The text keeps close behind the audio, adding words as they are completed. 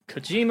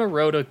Kojima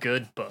wrote a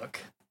good book.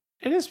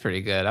 It is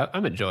pretty good.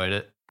 I'm enjoying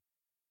it.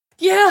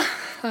 Yeah,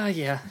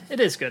 it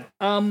is good.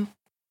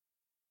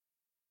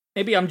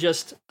 Maybe I'm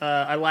just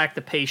I lack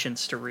the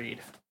patience to read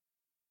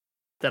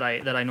that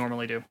I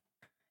normally do.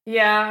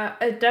 Yeah,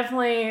 it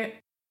definitely.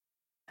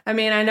 I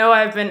mean, I know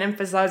I've been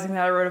emphasizing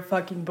that I wrote a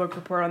fucking book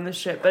report on this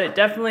shit, but it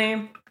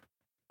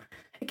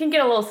can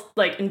get a little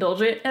like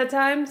indulgent at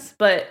times.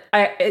 But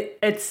I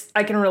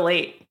can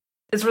relate.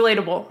 It's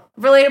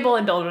relatable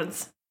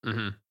indulgence.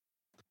 Mm-hmm.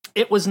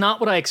 It was not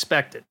what I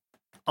expected.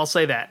 I'll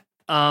say that.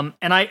 And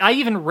I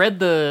even read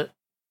the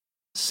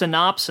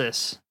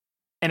synopsis,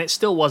 and it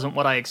still wasn't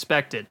what I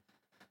expected.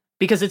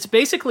 Because it's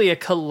basically a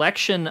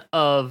collection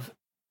of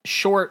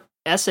short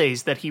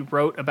essays that he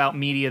wrote about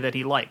media that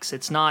he likes.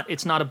 It's not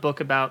a book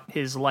about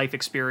his life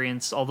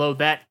experience, although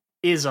that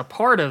is a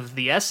part of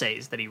the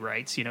essays that he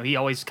writes. You know, he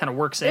always kind of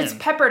works in. It's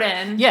peppered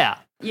in. Yeah.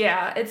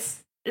 Yeah,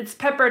 it's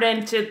peppered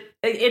into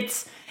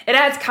it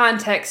adds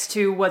context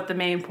to what the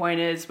main point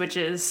is, which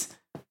is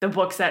the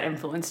books that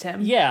influenced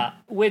him. Yeah,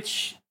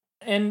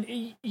 and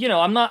you know,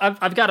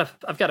 I've got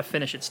to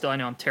finish it still. I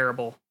know I'm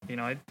terrible. You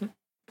know,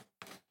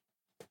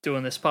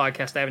 doing this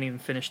podcast, I haven't even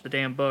finished the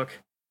damn book.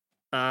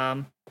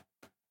 I've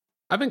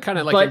been kind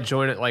of like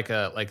enjoying it like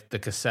the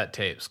cassette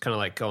tapes, kind of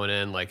like going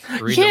in, like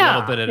reading a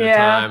little bit at a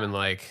time and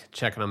like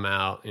checking them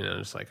out, you know,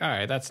 just like, all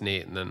right, that's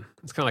neat. And then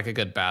it's kind of like a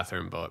good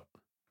bathroom book.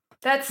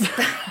 That's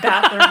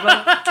bathroom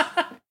book.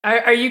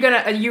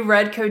 You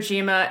read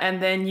Kojima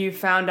and then you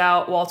found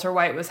out Walter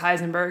White was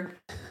Heisenberg?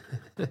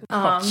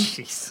 Oh,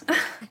 jeez.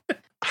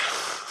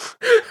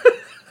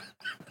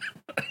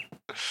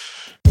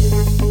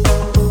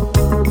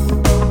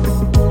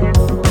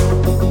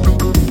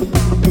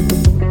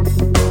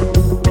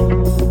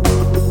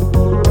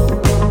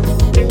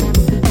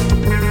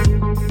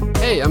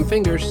 Hey, I'm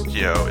Fingers.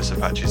 Yo, it's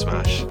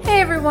ApacheSmash.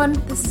 Hey everyone,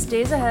 this is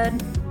Days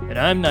Ahead. And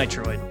I'm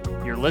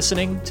Nitroid. You're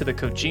listening to the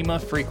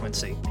Kojima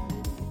Frequency.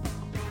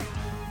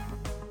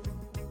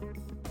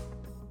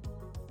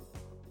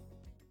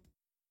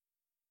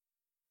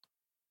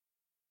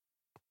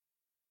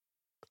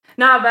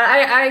 No, but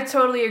I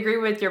totally agree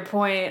with your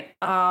point.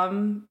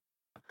 I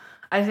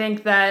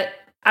think that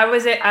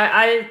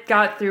I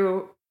got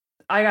through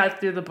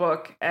the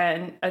book,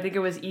 and I think it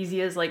was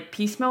easy as like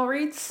piecemeal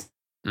reads.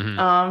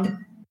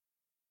 Mm-hmm.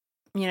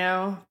 You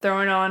know,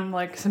 throwing on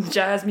like some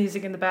jazz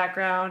music in the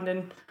background,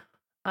 and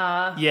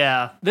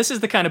yeah, this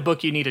is the kind of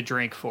book you need a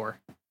drink for,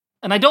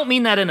 and I don't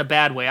mean that in a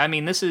bad way. I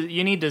mean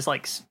you need to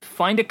like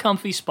find a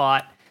comfy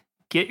spot,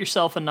 get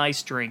yourself a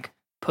nice drink,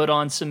 put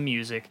on some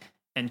music,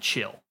 and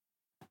chill.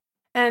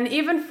 And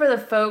even for the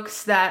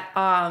folks that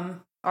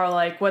are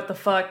like, what the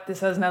fuck, this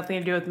has nothing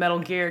to do with Metal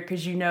Gear,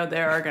 because you know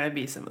there are going to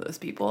be some of those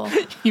people.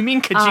 You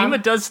mean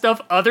Kojima does stuff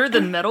other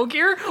than Metal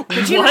Gear?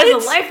 Kojima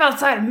has a life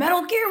outside of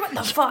Metal Gear? What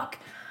the fuck?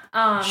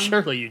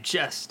 Surely you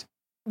jest.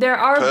 There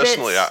are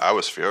Personally, bits... I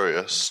was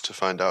furious to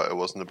find out it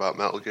wasn't about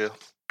Metal Gear.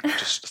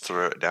 Just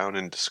threw it down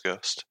in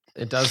disgust.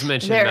 It does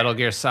mention Metal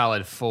Gear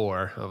Solid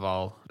 4 of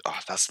all. Oh,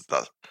 that's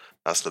the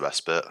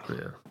best bit.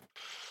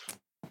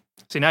 Yeah.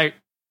 See, now you're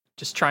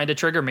just trying to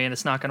trigger me, and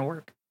it's not going to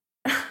work.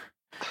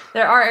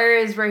 There are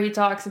areas where he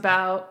talks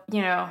about,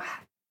 you know,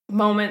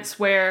 moments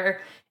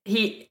where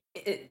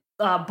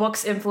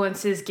books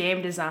influences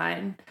game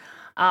design.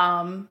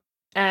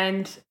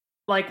 And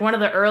like one of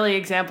the early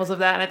examples of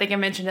that, and I think I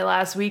mentioned it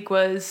last week,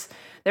 was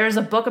there's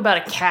a book about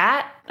a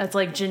cat that's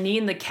like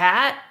Janine the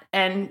cat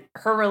and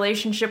her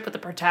relationship with the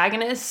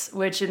protagonist,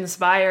 which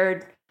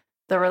inspired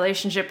the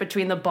relationship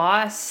between the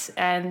boss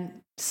and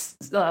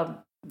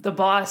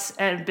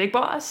Big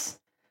Boss.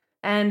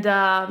 And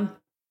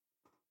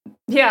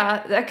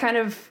yeah, that kind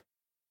of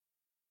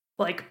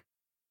like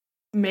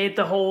made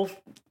the whole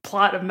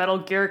plot of Metal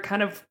Gear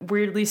kind of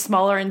weirdly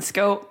smaller in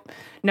scope,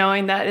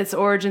 knowing that its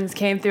origins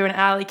came through an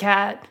alley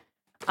cat.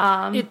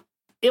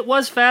 It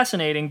was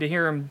fascinating to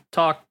hear him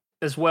talk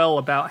as well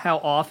about how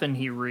often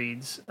he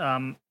reads.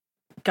 God,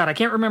 I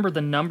can't remember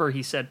the number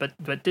he said,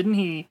 but didn't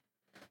he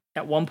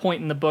at one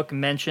point in the book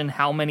mention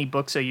how many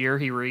books a year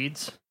he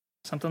reads?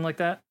 Something like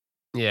that?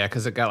 Yeah,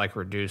 because it got like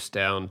reduced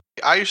down.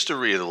 I used to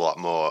read a lot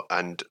more,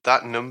 and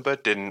that number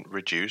didn't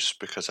reduce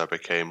because I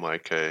became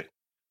like a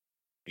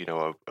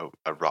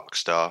rock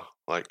star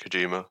like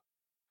Kojima.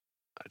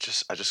 I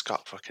just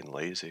got fucking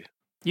lazy.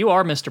 You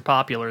are Mr.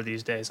 Popular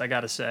these days, I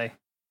gotta say.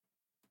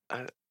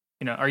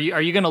 You know, are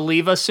you gonna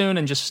leave us soon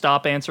and just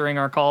stop answering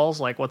our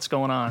calls? Like, what's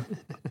going on?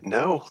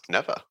 No,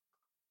 never.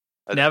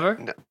 Never?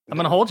 No, I'm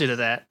gonna hold you to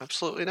that.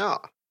 Absolutely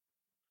not.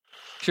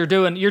 You're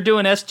doing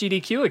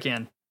SGDQ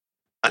again.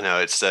 I know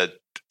it's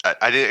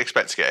I didn't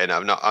expect to get in.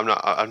 I'm not.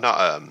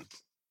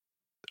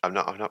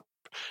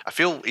 I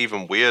feel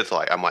even weird.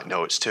 Like I'm like,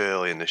 no, it's too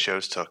early in the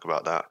show to talk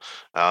about that.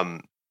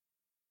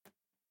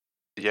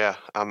 Yeah,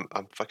 I'm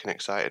fucking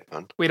excited,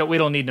 man. We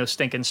don't need no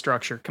stinking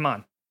structure. Come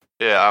on.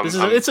 Yeah,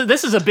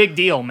 this is a big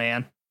deal,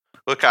 man.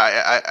 Look,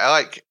 I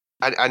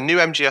knew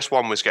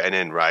MGS1 was getting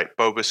in, right?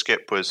 Boba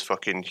Skip was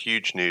fucking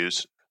huge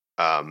news.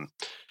 I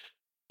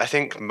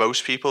think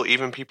most people,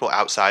 even people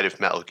outside of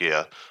Metal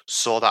Gear,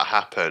 saw that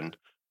happen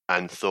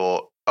and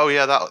thought, oh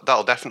yeah,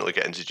 that'll definitely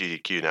get into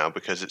GDQ now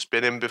because it's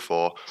been in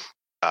before,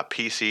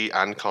 PC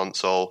and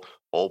console,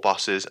 all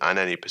bosses and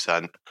any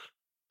percent.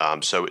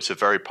 So it's a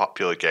very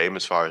popular game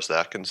as far as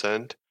they're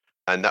concerned,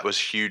 and that was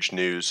huge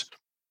news.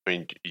 I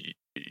mean,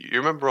 you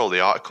remember all the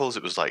articles?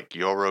 It was like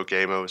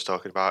Eurogamer was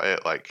talking about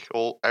it. Like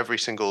every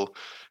single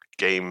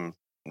game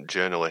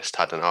journalist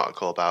had an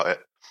article about it.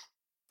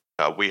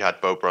 We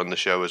had Boba on the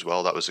show as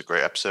well. That was a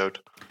great episode.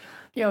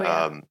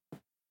 Yeah.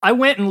 I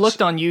went and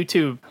looked on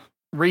YouTube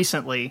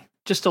recently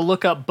just to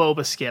look up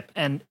Boba Skip,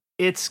 and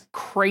it's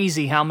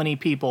crazy how many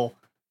people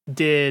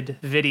did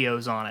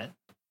videos on it.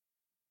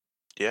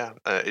 Yeah,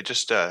 it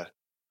just... I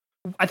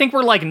think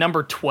we're like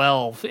number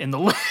 12 in the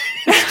list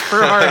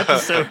for our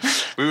episode.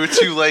 We were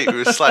too late.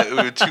 We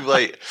were too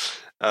late.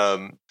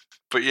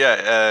 But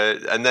yeah,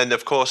 and then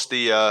of course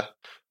the other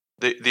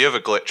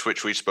glitch,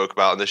 which we spoke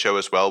about on the show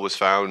as well, was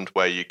found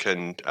where you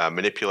can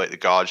manipulate the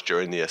guards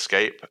during the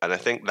escape, and I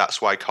think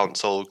that's why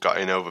console got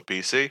in over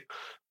PC,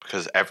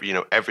 because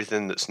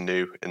everything that's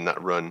new in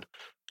that run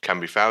can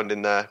be found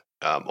in there.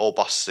 All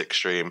bosses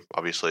extreme.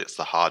 Obviously, it's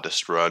the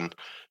hardest run.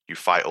 You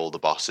fight all the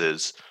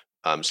bosses,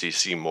 so you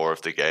see more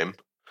of the game.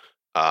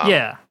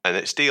 And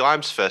it's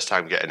D-Lime's first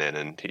time getting in,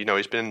 and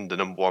he's been the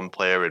number one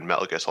player in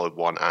Metal Gear Solid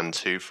 1 and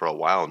 2 for a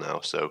while now,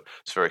 so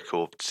it's very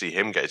cool to see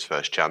him get his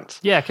first chance.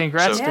 Yeah,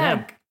 congrats to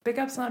him. Big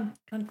ups on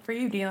for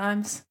you,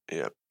 D-Limes.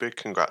 Yeah, big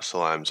congrats to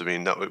Limes. I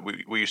mean,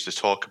 we used to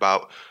talk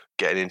about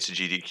getting into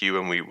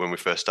GDQ when we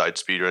first started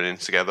speedrunning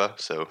together,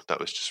 so it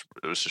was just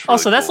really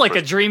so that's cool like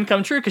a dream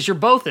come true because you're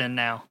both in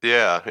now.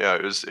 Yeah,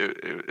 it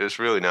was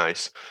really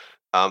nice.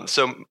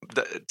 So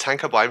the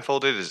Tanker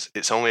Blindfolded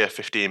it's only a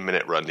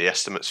 15-minute run. The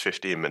estimate's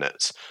 15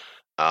 minutes.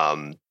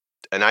 And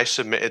I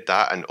submitted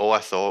that, and all I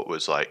thought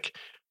was like,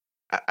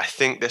 I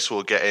think this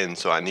will get in,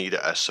 so I need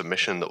a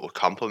submission that will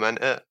complement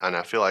it. And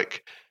I feel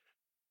like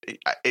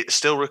it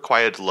still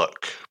required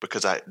luck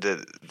because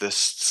the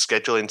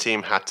scheduling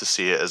team had to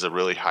see it as a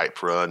really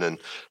hype run, and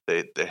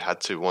they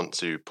had to want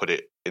to put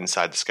it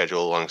inside the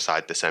schedule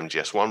alongside this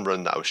MGS1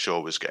 run that I was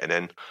sure was getting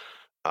in.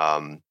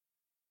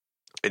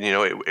 And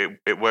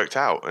it worked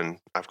out, and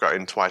I've got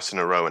in twice in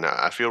a row, and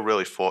I feel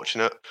really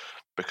fortunate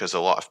because a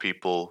lot of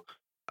people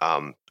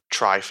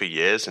try for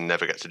years and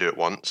never get to do it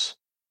once.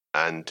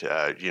 And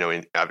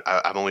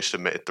I've only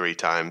submitted 3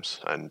 times,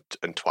 and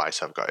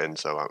twice I've got in,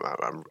 so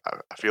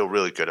I feel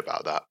really good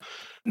about that.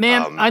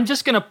 Man, I'm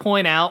just gonna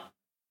point out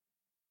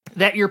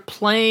that you're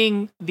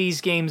playing these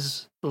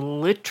games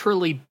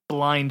literally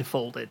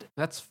blindfolded.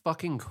 That's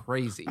fucking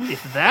crazy.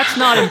 If that's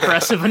not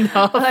impressive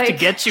enough to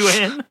get you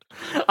in,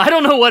 I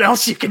don't know what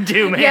else you can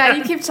do, man. Yeah,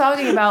 you keep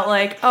talking about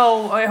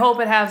I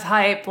hope it has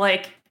hype.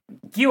 Like,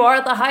 you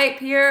are the hype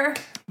here.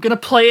 I'm gonna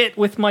play it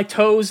with my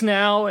toes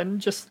now, and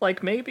just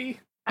maybe.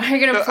 Are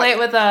you gonna play it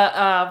with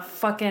a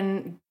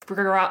fucking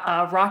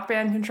rock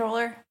band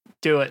controller?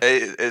 Do it.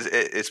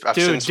 I've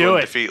seen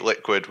someone defeat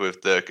Liquid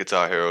with the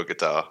Guitar Hero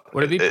guitar.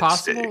 Would it be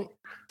possible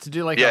to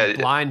do a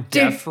blind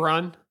death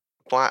run?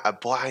 A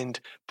blind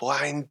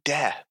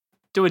death.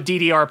 Do a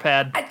DDR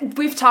pad.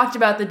 We've talked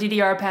about the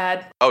DDR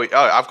pad. Oh,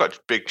 I've got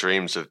big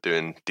dreams of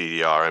doing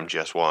DDR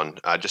MGS1.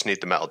 I just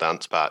need the metal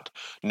dance pad.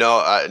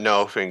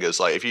 No fingers.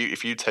 Like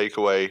if you take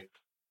away,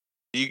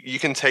 you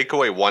can take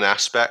away one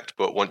aspect,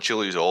 but once you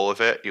lose all of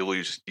it,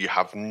 you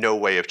have no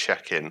way of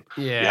checking.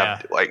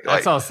 Yeah,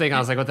 that's all I was thinking. I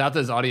was like, without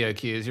those audio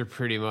cues, you're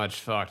pretty much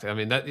fucked. I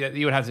mean,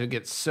 you would have to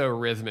get so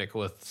rhythmic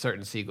with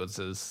certain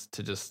sequences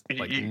to just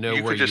know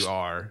where you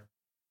are.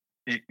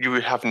 You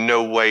would have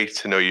no way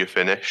to know you're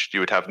finished. You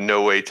would have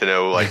no way to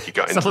know you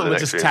got into the next. Someone would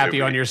just tap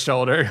you on your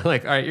shoulder,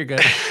 like, all right, you're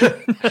good.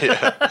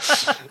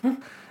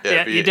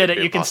 Yeah, you did it.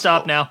 You can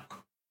stop now.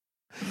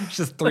 It's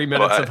just 3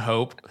 minutes of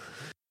hope.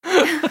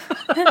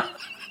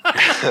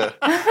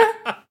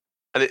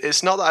 And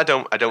it's not that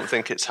I don't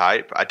think it's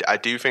hype. I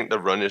do think the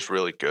run is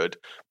really good,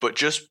 but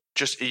just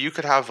you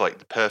could have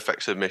the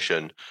perfect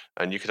submission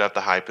and you could have the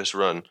hypest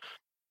run,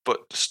 but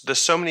there's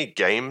so many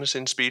games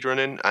in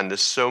speedrunning and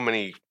there's so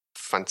many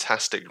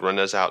fantastic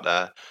runners out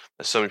there.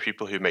 There's so many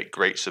people who make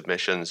great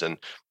submissions, and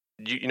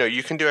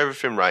you can do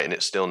everything right and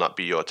it still not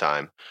be your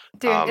time.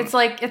 Dude, it's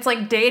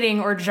like dating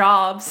or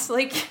jobs.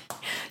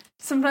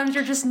 Sometimes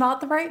you're just not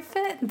the right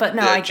fit. But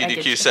no, I GDQ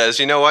get you. says,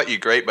 you know what, you're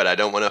great, but I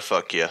don't want to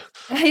fuck you.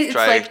 It's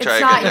try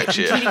again next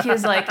year.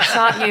 GDQ's like, it's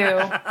not you,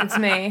 it's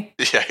me.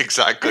 Yeah,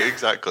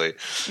 exactly.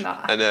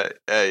 Nah.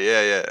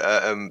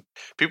 And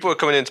people are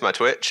coming into my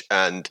Twitch,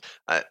 and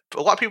a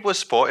lot of people are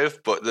supportive,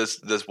 but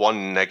there's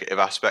one negative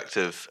aspect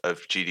of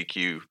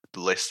GDQ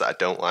lists that I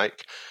don't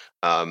like.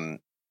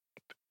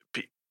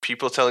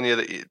 People telling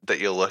you that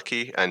you're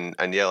lucky, and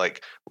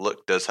luck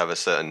does have a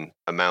certain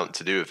amount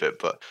to do with it,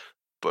 but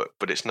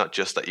it's not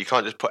just that. You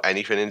can't just put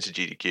anything into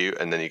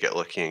GDQ and then you get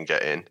lucky and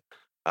get in.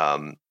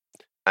 And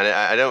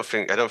I don't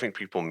think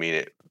people mean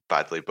it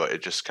badly, but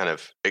it just kind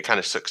of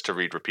sucks to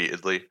read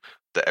repeatedly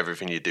that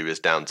everything you do is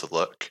down to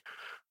luck.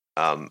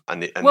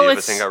 The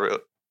other thing I really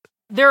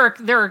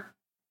they're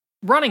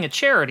running a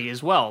charity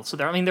as well, so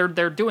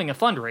they're doing a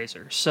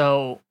fundraiser.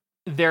 So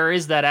there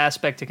is that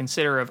aspect to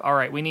consider of, all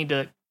right, we need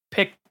to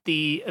pick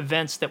the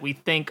events that we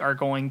think are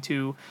going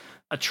to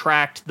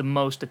attract the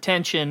most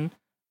attention,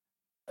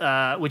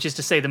 which is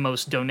to say the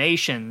most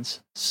donations.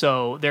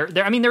 So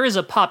there is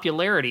a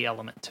popularity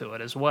element to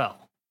it as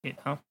well, you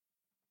know?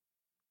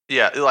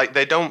 Yeah, like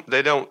they don't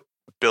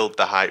build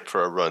the hype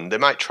for a run. They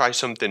might try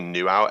something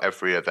new out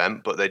every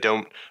event, but they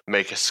don't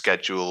make a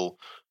schedule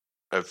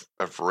of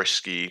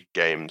risky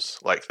games.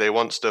 Like they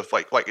want stuff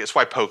like it's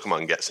why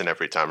Pokemon gets in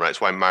every time, right? It's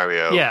why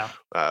Mario,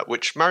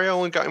 which Mario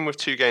only got in with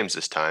 2 games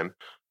this time.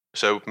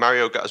 So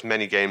Mario got as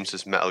many games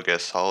as Metal Gear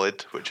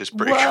Solid, which is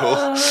pretty cool.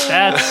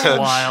 That's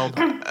wild.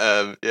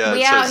 We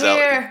out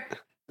here.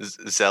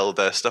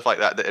 Zelda, stuff like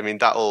that. I mean,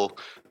 that will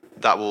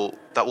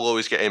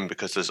always get in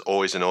because there's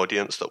always an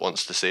audience that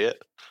wants to see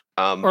it.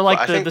 Or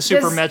like the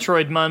Super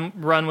Metroid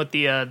run with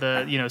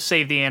the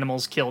save the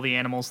animals, kill the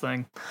animals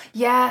thing.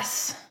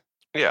 Yes.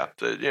 Yeah,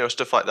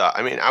 stuff like that.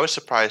 I mean, I was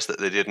surprised that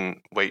they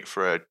didn't wait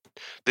for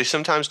They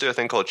sometimes do a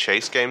thing called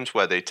chase games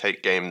where they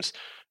take games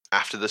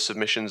after the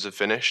submissions are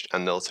finished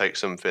and they'll take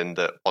something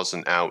that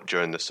wasn't out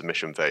during the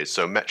submission phase.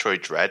 So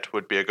Metroid Dread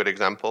would be a good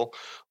example.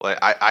 Like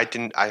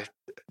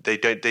they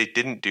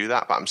didn't do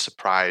that, but I'm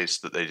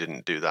surprised that they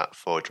didn't do that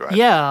for Dread.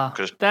 Yeah,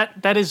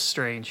 that is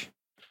strange.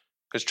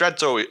 Because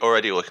Dread's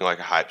already looking like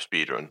a hype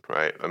speedrun,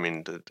 right? I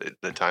mean,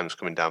 the time's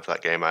coming down for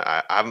that game.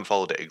 I haven't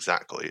followed it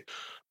exactly,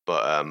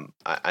 but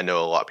I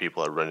know a lot of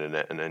people are running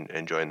it and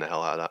enjoying the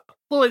hell out of that.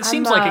 Well, it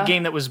seems like a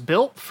game that was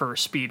built for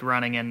speed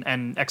running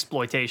and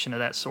exploitation of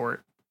that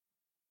sort.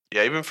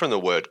 Yeah, even from the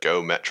word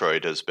go,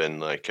 Metroid has been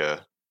like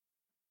a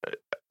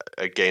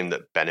game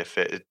that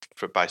benefited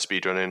by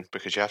speedrunning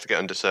because you have to get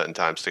under certain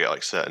times to get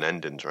like certain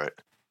endings, right?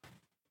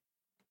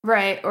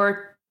 Right,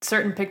 or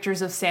certain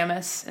pictures of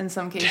Samus in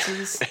some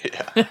cases.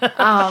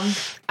 Yeah.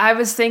 I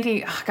was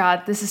thinking, oh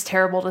God, this is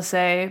terrible to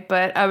say,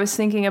 but I was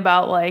thinking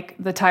about like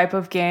the type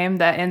of game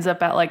that ends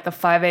up at like the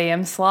 5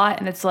 a.m. slot,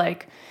 and it's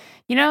like,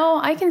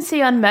 I can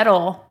see on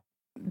Metal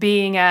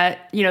being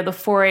at, the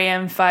 4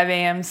 a.m., 5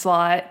 a.m.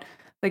 slot.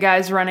 The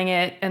guy's running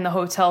it and the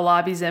hotel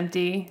lobby's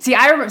empty. See,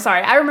 I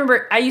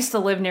remember I used to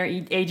live near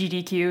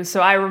AGDQ, so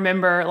I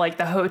remember like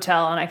the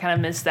hotel and I kind of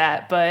missed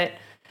that. But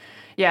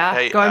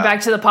yeah, going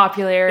back to the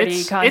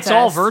popularity contest. It's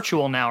all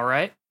virtual now,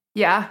 right?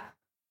 Yeah.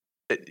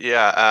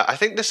 I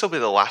think this will be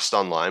the last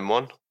online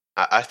one.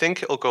 I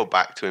think it'll go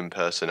back to in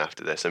person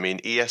after this. I mean,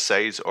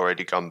 ESA's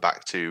already gone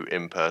back to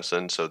in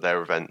person, so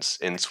their events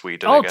in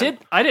Sweden. Oh, again.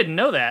 I didn't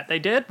know that. They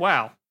did?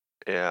 Wow.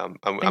 Yeah,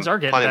 Things are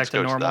getting back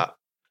to normal. That.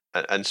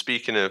 And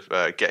speaking of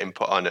getting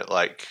put on at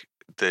like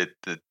the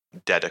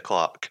dead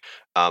o'clock,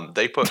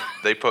 they put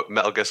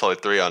Metal Gear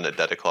Solid 3 on at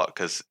dead o'clock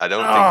because I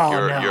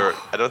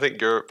don't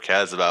think Europe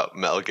cares about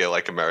Metal Gear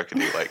like America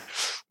do. Like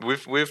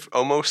with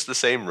almost the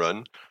same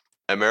run,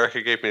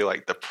 America gave me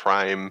like the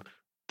prime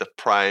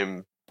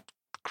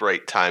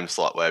great time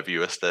slot where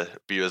viewers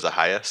are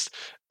highest,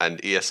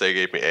 and ESA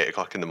gave me 8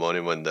 o'clock in the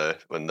morning when the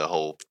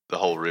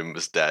whole room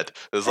was dead.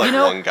 There's like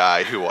one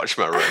guy who watched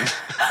my run.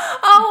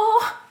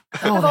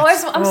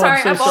 I'm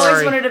sorry. I've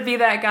always wanted to be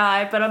that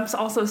guy, but I'm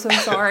also so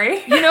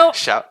sorry.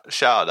 Shout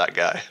out that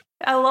guy.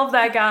 I love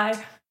that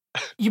guy.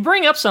 You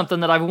bring up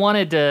something that I've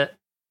wanted to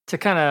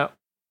kind of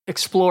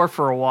explore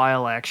for a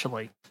while,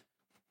 actually.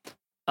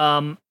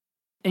 And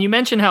you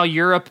mentioned how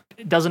Europe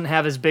doesn't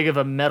have as big of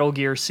a Metal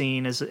Gear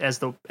scene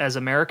as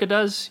America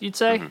does. You'd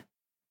say? Mm-hmm.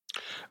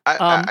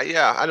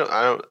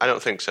 I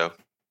don't think so.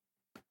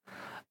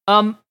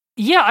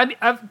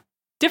 I've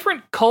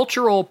different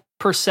cultural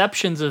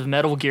perceptions of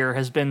Metal Gear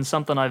has been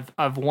something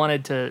I've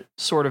wanted to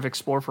sort of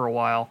explore for a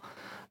while.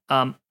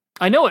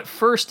 I know at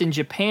first in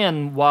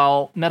Japan,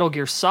 while Metal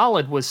Gear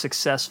Solid was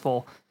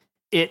successful,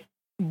 it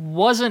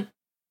wasn't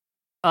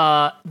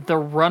the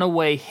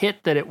runaway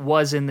hit that it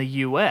was in the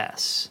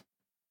US.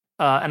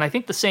 And I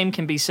think the same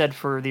can be said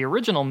for the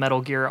original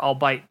Metal Gear,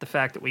 albeit the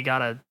fact that we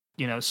got a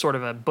sort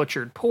of a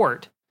butchered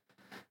port.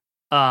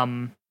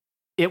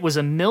 It was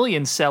a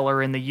million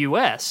seller in the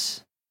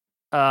US.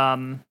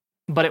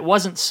 But it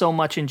wasn't so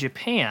much in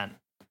Japan,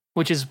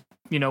 which is,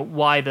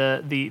 why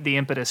the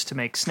impetus to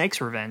make Snake's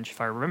Revenge,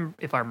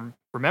 if I'm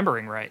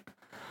remembering right.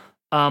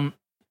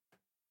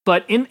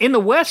 But in the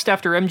West,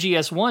 after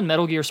MGS1,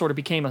 Metal Gear sort of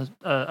became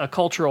a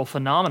cultural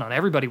phenomenon.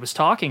 Everybody was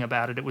talking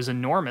about it. It was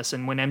enormous.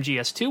 And when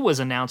MGS2 was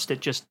announced,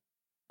 it just,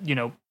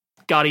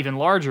 got even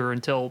larger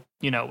until,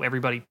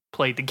 everybody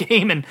played the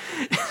game and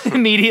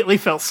immediately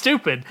felt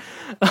stupid.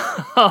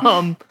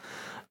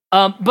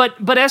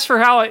 But as for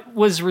how it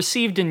was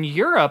received in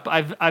Europe,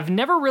 I've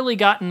never really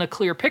gotten a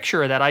clear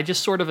picture of that. I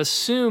just sort of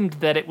assumed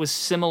that it was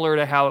similar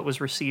to how it was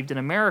received in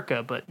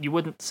America, but you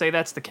wouldn't say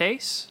that's the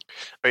case?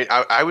 I mean,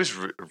 I was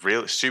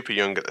really super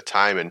young at the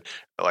time, and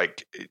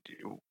like,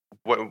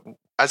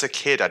 as a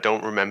kid, I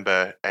don't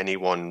remember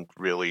anyone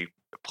really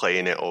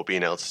playing it or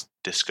being able to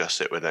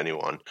discuss it with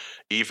anyone.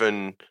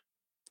 Even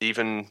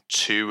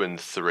 2 and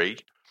 3,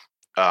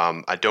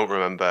 I don't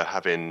remember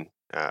having.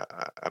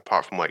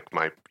 Apart from like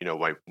my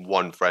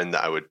one friend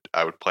that I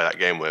would play that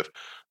game with,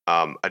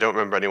 I don't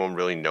remember anyone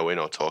really knowing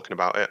or talking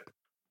about it.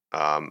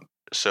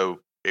 So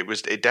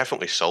it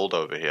definitely sold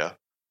over here,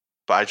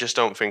 but I just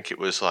don't think it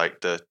was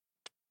like the.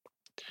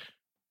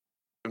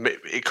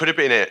 It could have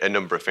been a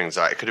number of things.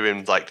 Like it could have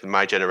been like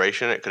my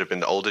generation. It could have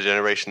been the older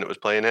generation that was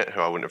playing it, who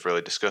I wouldn't have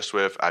really discussed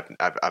with.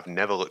 I've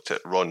never looked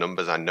at raw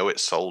numbers. I know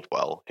it's sold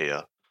well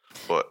here,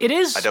 but it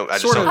is. I just don't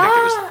think it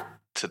was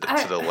to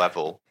the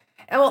level.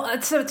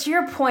 Well, so to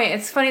your point,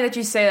 it's funny that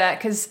you say that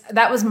because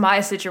that was my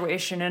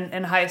situation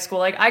in high school.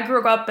 Like I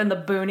grew up in the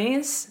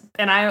boonies,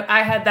 and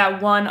I had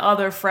that one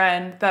other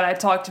friend that I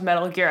talked to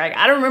Metal Gear.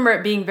 I don't remember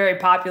it being very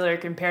popular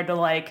compared to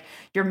like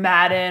your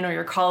Madden or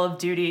your Call of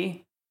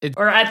Duty.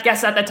 Or I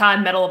guess at the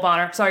time, Medal of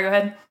Honor. Sorry, go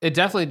ahead. It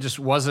definitely just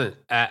wasn't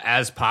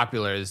as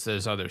popular as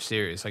those other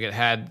series. Like it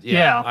had,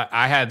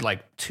 I had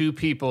like 2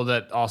 people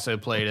that also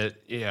played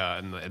it. Yeah,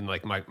 and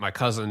like my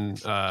cousin,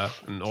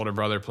 and older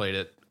brother played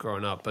it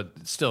growing up,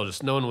 but still,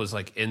 just no one was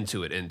like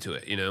into it.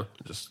 You know,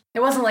 just it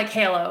wasn't like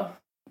Halo.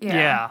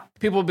 Yeah.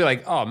 People would be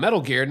like, "Oh, Metal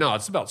Gear, no,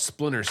 it's about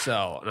Splinter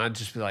Cell," and I'd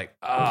just be like,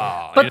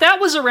 "Oh." But that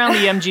was around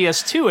the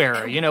MGS2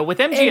 era. You know, with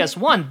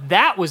MGS1,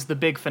 that was the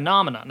big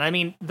phenomenon. I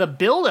mean, the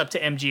build up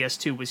to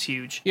MGS2 was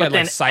huge. Yeah, but like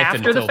then Siphon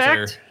after the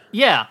Filter. fact,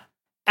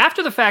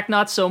 after the fact,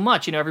 not so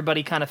much. You know,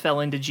 everybody kind of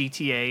fell into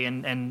GTA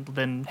and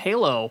then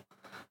Halo.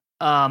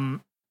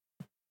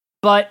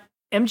 But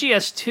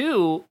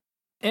MGS2,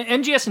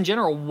 MGS in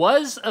general,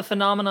 was a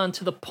phenomenon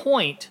to the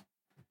point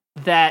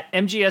that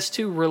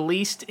MGS2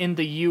 released in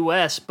the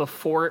US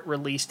before it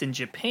released in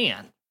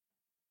Japan.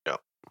 Yeah.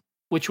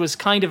 Which was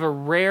kind of a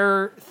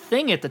rare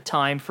thing at the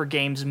time for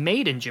games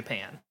made in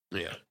Japan.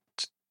 Yeah.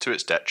 To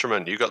its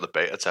detriment, you got the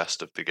beta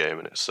test of the game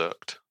and it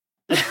sucked.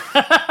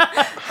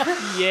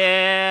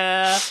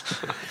 Yeah.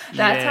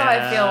 That's how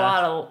I feel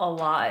a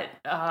lot.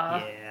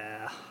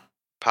 Yeah.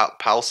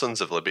 PAL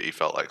Sons of Liberty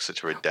felt like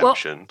such a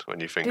redemption when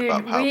you think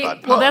about how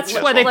bad. Well, that's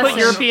why they put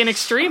European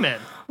Extreme in.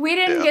 We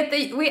didn't get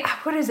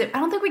what is it? I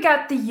don't think we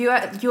got the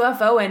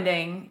UFO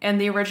ending in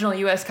the original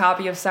US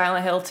copy of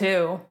Silent Hill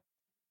 2.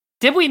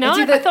 Did we not?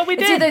 I thought we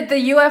did. It's either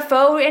the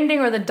UFO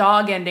ending or the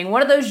dog ending.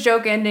 One of those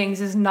joke endings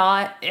is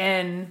not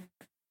in.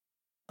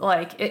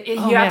 Like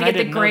you have to get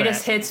the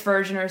greatest hits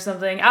version or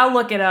something. I'll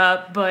look it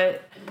up,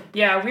 but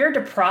yeah, we're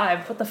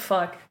deprived. What the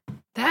fuck?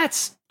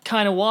 That's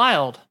kind of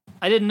wild.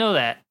 I didn't know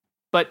that.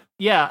 But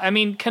yeah, I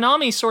mean,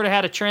 Konami sort of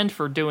had a trend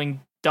for doing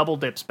double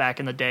dips back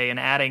in the day and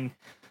adding,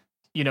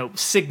 you know,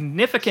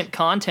 significant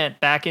content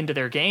back into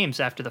their games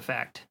after the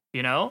fact,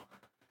 you know?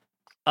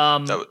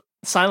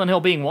 Silent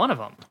Hill being one of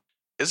them.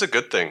 It's a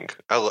good thing.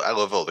 I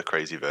love all the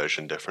crazy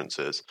version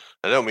differences.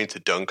 I don't mean to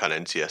dunk on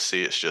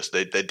NTSC. It's just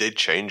they did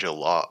change a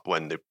lot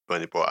when they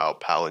brought out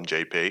PAL and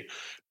JP,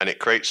 and it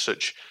creates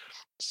such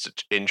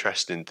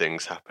interesting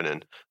things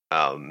happening.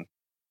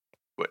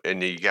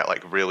 And you get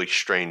like really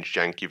strange,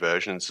 janky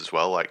versions as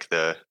well. Like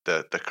the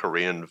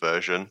Korean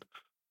version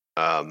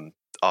of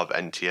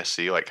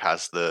NTSC like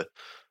has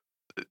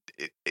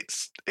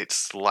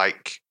it's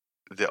like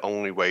the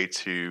only way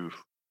to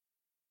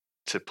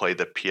play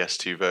the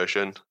PS2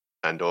 version.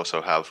 And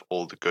also have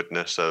all the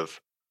goodness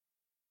of.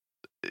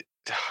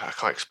 I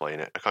can't explain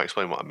it. I can't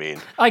explain what I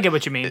mean. I get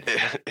what you mean.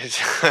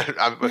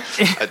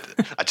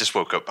 I just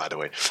woke up, by the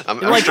way. I'm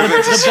like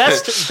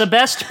the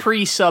best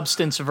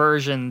pre-substance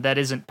version that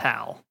isn't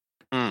PAL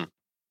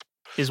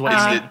is what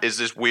you mean. Is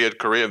this weird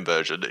Korean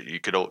version that you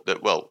could all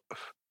that? Well,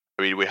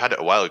 I mean, we had it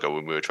a while ago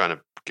when we were trying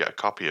to get a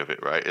copy of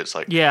it. Right? It's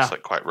like it's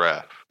like quite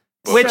rare.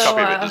 But a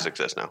copy of it does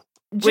exist now.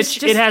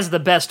 It has the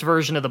best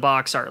version of the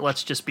box art.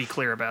 Let's just be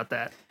clear about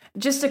that.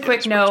 Just a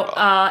quick note,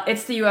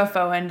 it's the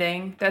UFO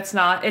ending. That's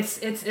not. It's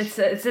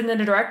in the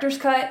director's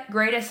cut,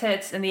 greatest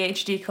hits in the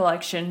HD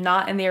collection,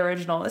 not in the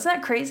original. Isn't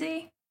that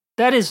crazy?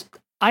 That is.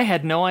 I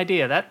had no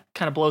idea. That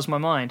kind of blows my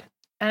mind.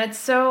 And it's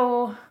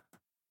so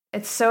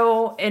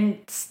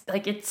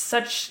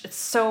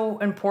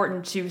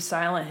important to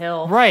Silent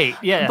Hill. Right.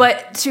 Yeah.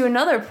 But to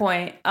another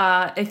point,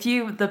 if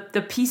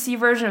the PC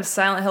version of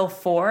Silent Hill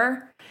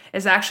 4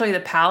 is actually the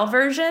PAL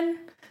version.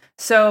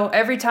 So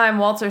every time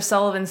Walter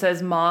Sullivan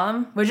says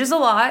mom, which is a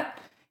lot,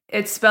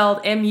 it's spelled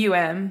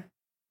M-U-M.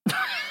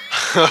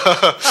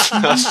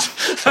 That's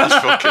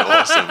fucking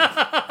awesome.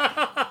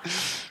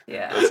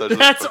 Yeah.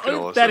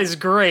 Awesome. That is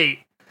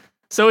great.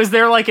 So is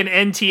there like an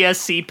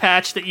NTSC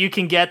patch that you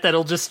can get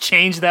that'll just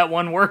change that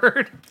one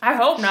word? I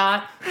hope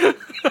not.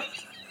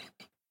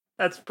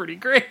 That's pretty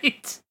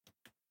great.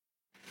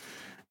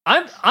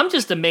 I'm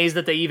just amazed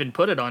that they even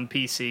put it on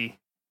PC,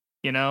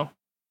 you know?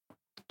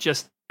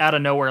 Just out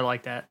of nowhere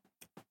like that.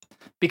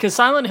 Because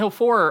Silent Hill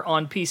 4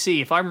 on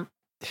PC, if I'm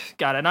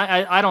got it, and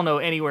I don't know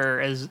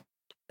anywhere as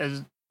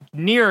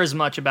near as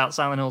much about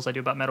Silent Hill as I do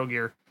about Metal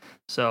Gear,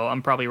 so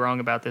I'm probably wrong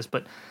about this,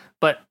 but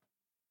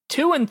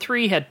 2 and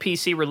 3 had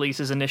PC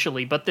releases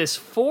initially, but this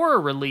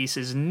 4 release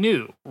is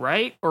new,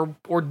 right?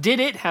 Or did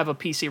it have a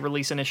PC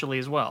release initially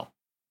as well?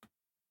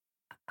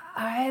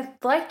 I'd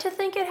like to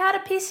think it had a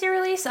PC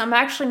release. I'm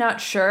actually not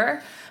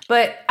sure.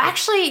 But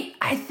actually,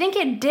 I think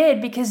it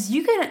did because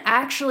you can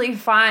actually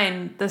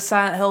find the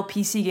Silent Hill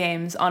PC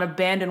games on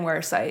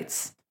abandonware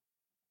sites.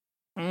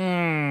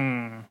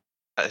 I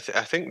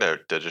think they're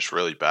just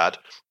really bad.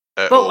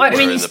 in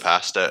the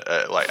past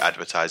at like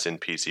advertising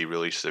PC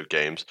releases of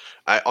games.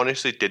 I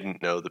honestly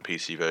didn't know the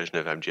PC version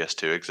of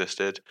MGS2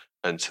 existed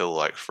until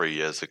like 3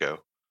 years ago.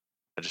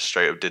 I just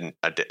straight up didn't.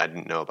 I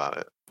didn't know about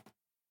it.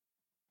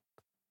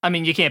 I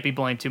mean, you can't be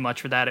blamed too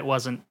much for that. It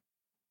wasn't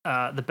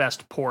the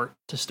best port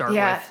to start with.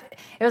 Yeah,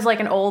 it was like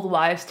an old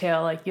wives'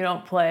 tale. Like, you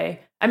don't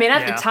play. I mean,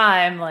 at the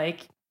time,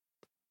 like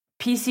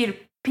PC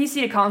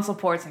to console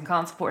ports and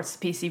console ports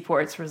to PC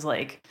ports was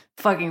like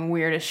fucking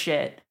weird as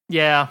shit.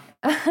 Yeah.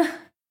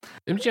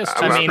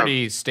 MGS2 is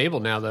pretty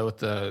stable now though with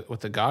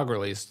the GOG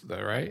release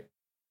though, right?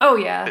 Oh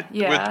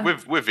yeah.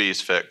 With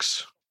these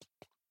fix.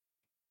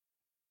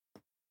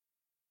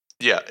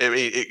 Yeah,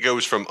 it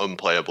goes from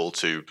unplayable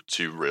to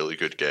really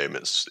good game.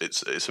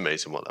 It's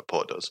amazing what that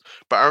port does.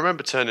 But I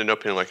remember turning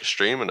up in like a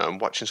stream and I'm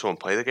watching someone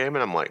play the game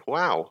and I'm like,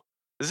 wow,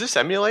 is this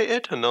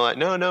emulated? And they're like,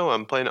 no,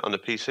 I'm playing it on the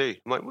PC.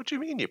 I'm like, what do you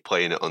mean you're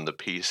playing it on the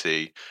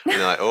PC? And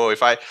they're like, oh,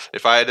 if I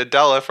had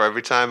 $1 for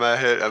every time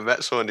I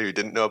met someone who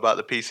didn't know about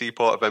the PC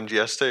port of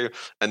MGS2,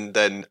 and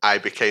then I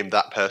became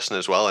that person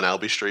as well, and I'll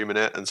be streaming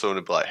it, and someone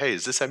would be like, hey,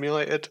 is this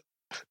emulated?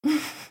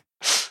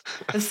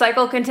 The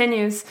cycle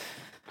continues.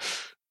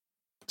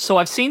 So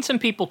I've seen some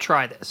people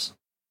try this.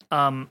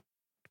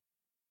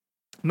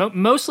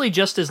 Mostly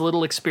just as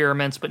little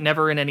experiments, but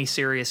never in any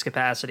serious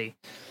capacity.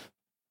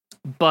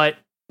 But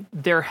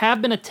there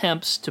have been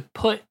attempts to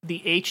put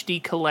the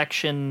HD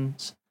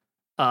collection's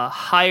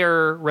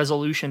higher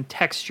resolution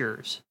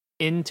textures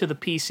into the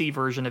PC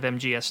version of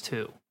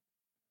MGS2.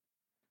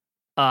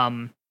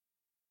 And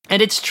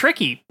it's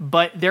tricky,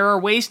 but there are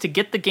ways to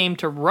get the game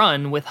to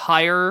run with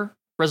higher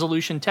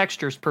resolution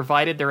textures,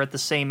 provided they're at the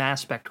same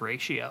aspect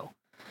ratio.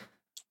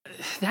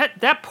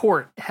 That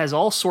port has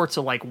all sorts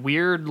of like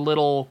weird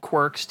little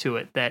quirks to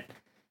it that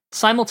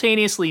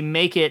simultaneously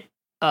make it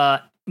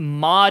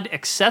mod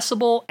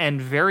accessible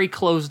and very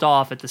closed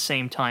off at the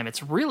same time.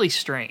 It's really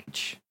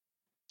strange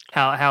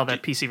how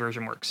that PC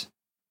version works.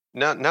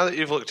 Now that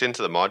you've looked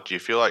into the mod, do you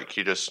feel like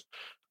you're just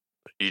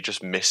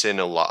missing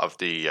a lot of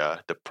the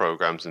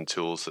programs and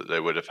tools that they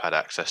would have had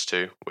access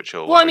to, which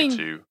will allow you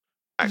to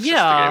access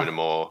the game in a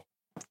more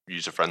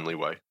user-friendly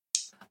way?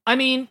 I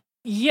mean,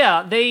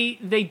 yeah, they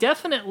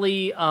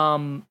definitely.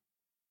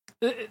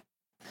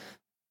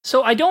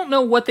 So I don't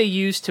know what they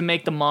used to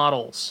make the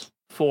models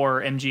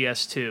for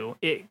MGS2.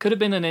 It could have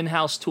been an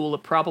in-house tool.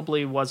 It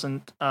probably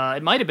wasn't.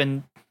 It might have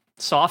been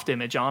soft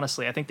image.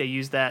 Honestly, I think they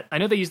used that. I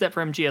know they used that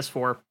for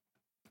MGS4.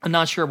 I'm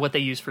not sure what they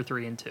used for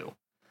 3 and 2.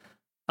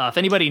 If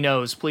anybody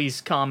knows, please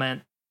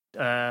comment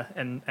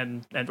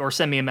and or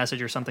send me a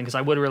message or something, because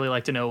I would really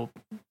like to know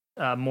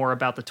more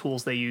about the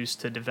tools they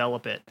used to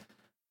develop it.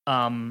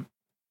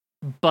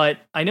 But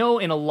I know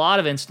in a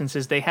lot of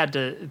instances they had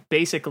to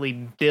basically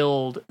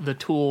build the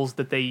tools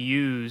that they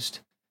used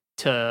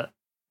to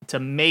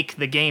make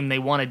the game they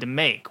wanted to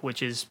make,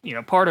 which is,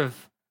 part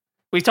of,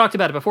 we've talked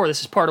about it before,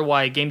 this is part of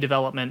why game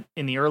development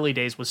in the early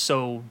days was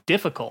so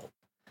difficult,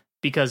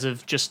 because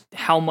of just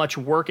how much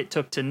work it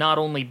took to not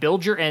only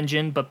build your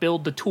engine, but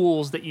build the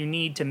tools that you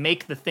need to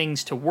make the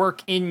things to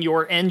work in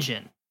your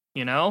engine,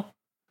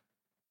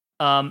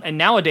 And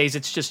nowadays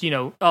it's just,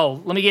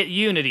 let me get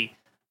Unity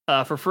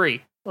for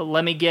free.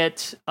 Let me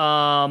get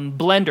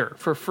Blender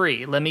for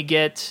free. Let me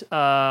get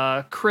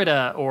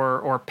Krita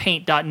or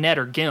Paint.net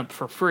or GIMP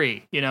for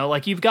free.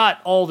 You've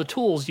got all the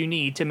tools you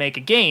need to make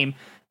a game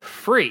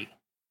free.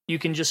 You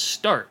can just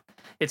start.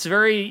 It's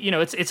very,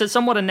 it's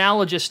somewhat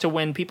analogous to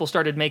when people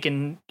started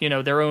making,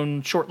 their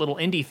own short little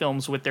indie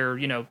films with their,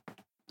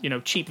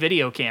 cheap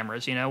video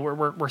cameras.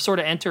 We're sort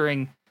of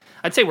entering,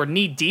 I'd say we're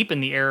knee deep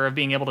in the era of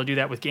being able to do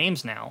that with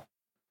games now.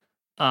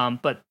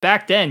 But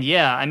back then,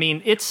 yeah, I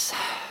mean, it's,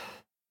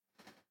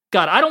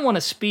 God, I don't want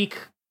to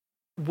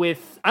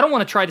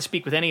try to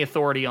speak with any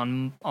authority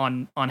on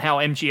how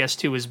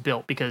MGS2 is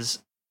built, because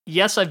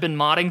yes, I've been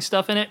modding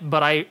stuff in it,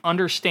 but I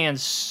understand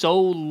so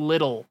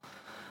little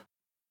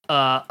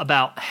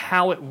about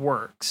how it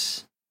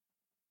works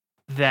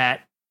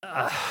that,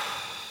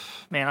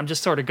 man, I'm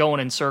just sort of going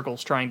in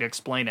circles trying to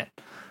explain it.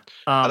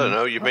 I don't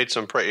know. You've made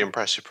some pretty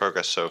impressive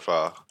progress so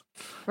far.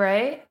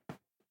 Right?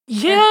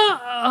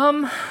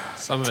 Yeah.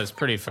 Some of it's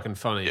pretty fucking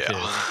funny, too.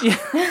 Yeah.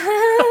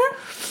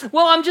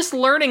 Well, I'm just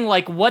learning,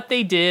 what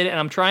they did, and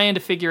I'm trying to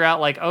figure out,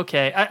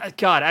 okay, I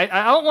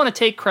don't want to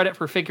take credit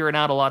for figuring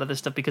out a lot of this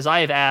stuff, because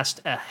I have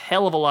asked a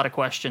hell of a lot of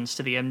questions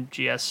to the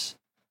MGS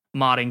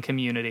modding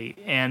community,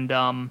 and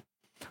I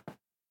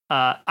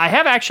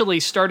have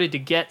actually started to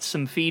get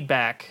some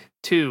feedback,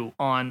 too,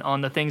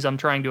 on the things I'm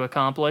trying to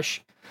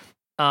accomplish.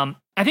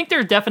 I think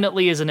there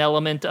definitely is an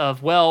element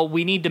of, well,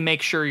 we need to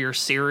make sure you're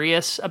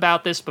serious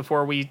about this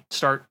before we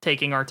start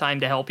taking our time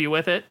to help you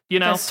with it,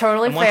 That's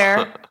totally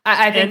fair.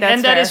 I think that's fair.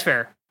 And that is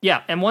fair.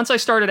 Yeah, and once I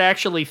started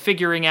actually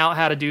figuring out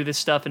how to do this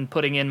stuff and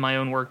putting in my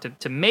own work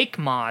to make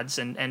mods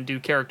and do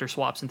character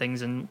swaps and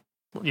things and,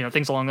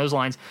 things along those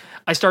lines,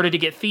 I started to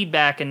get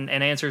feedback and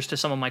answers to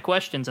some of my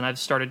questions, and I've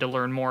started to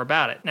learn more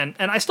about it. And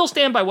I still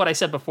stand by what I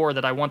said before,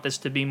 that I want this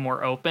to be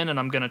more open, and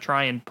I'm going to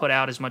try and put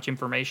out as much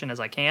information as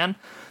I can.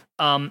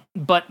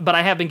 But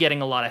I have been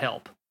getting a lot of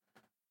help.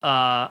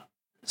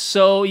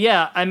 So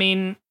yeah, I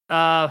mean,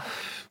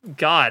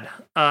 God,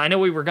 I know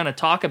we were going to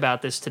talk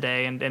about this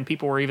today, and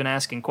people were even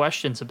asking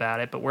questions about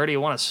it. But where do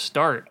you want to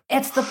start?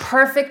 It's the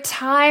perfect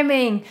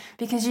timing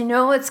because you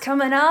know what's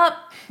coming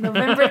up.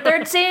 November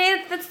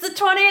 13th. It's the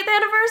 20th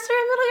anniversary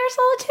of Metal Gear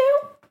Solid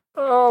 2.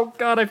 Oh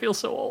God, I feel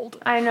so old.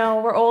 I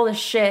know, we're old as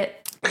shit.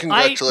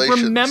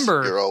 Congratulations, I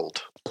remember, you're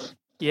old.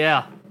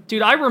 Yeah,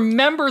 dude, I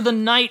remember the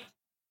night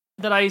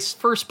that I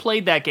first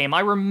played that game. I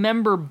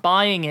remember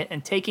buying it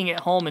and taking it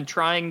home and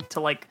trying to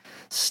like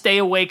stay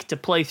awake to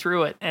play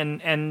through it,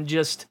 and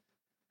just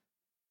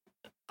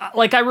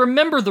like I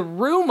remember the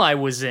room I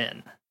was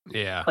in.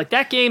 Yeah, like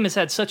that game has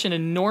had such an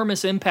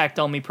enormous impact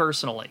on me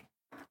personally.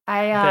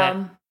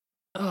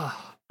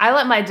 I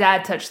let my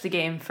dad touch the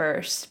game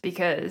first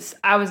because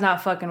I was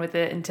not fucking with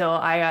it until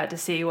I got to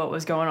see what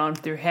was going on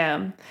through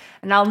him.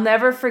 And I'll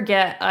never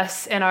forget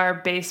us in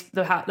our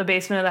the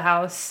basement of the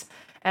house.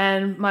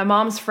 And my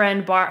mom's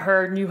friend bought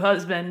her new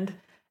husband,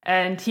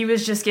 and he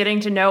was just getting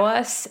to know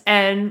us.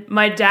 And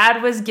my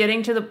dad was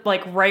getting to the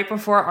like right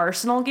before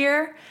Arsenal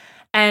gear,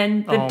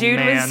 and the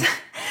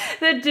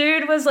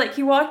dude was like,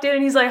 he walked in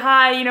and he's like,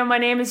 "Hi, you know, my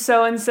name is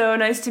so and so.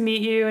 Nice to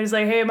meet you." And he's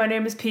like, "Hey, my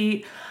name is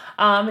Pete."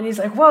 And he's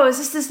like, "Whoa,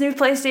 is this new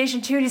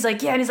PlayStation 2?" And he's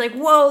like, "Yeah." And he's like,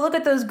 "Whoa, look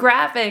at those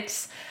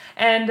graphics."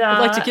 And I'd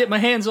like to get my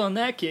hands on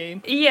that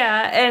game.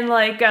 Yeah, and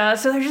like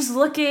so they're just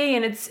looking,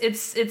 and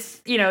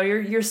it's you know,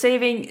 you're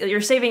saving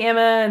Emma,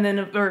 and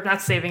then, or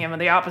not saving Emma,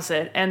 the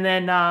opposite, and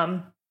then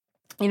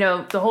you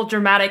know, the whole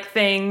dramatic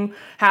thing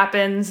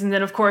happens, and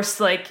then of course,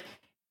 like,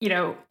 you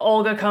know,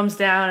 Olga comes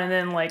down and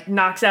then like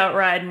knocks out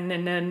Raiden,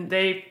 and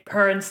then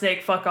her and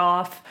Snake fuck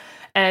off,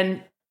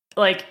 and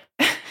like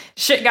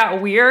shit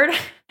got weird.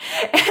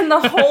 And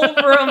the whole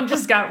room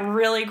just got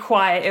really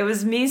quiet. It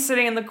was me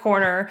sitting in the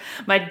corner,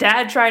 my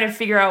dad trying to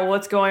figure out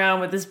what's going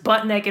on with this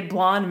butt-naked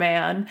blonde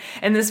man,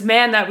 and this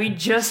man that we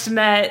just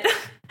met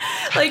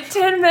like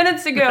 10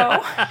 minutes ago.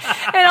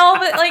 And all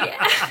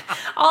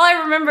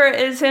I remember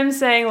is him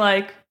saying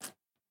like,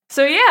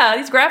 "So yeah,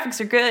 these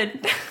graphics are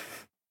good."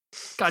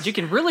 God, you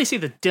can really see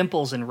the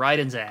dimples in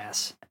Raiden's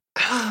ass.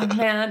 Oh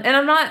man. And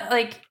I'm not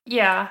like,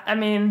 yeah, I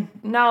mean,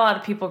 not a lot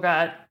of people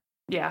got,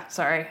 yeah,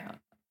 sorry.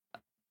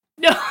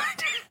 No,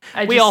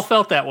 we all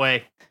felt that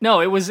way. No,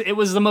 it was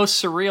the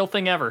most surreal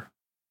thing ever.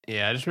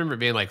 Yeah, I just remember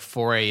being like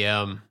 4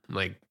 a.m.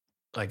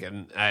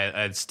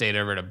 I'd stayed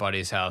over at a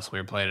buddy's house when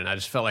we were playing, and I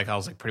just felt like I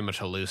was like pretty much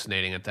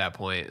hallucinating at that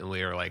point, and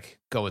we were like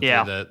going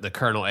through the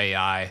kernel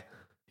AI.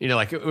 You know,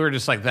 like we were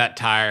just like that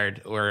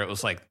tired, where it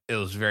was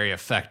very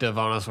effective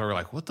on us. Where we're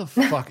like, "What the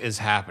fuck is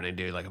happening,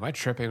 dude? Like, am I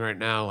tripping right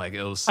now?" Like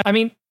it was. I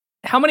mean,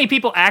 how many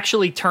people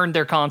actually turned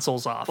their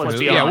consoles off? Let's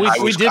be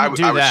honest. We didn't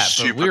do that,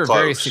 but we were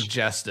very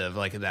suggestive.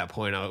 Like at that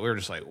point, we were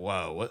just like,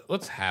 "Whoa,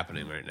 what's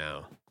happening right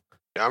now?"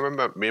 Yeah, I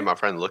remember me and my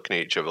friend looking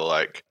at each other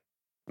like,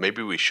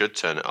 maybe we should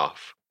turn it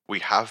off. We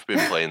have been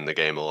playing the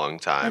game a long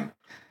time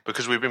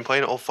because we've been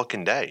playing it all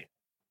fucking day.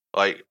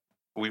 Like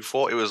we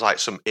thought it was like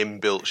some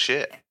inbuilt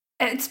shit.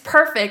 It's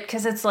perfect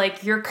because it's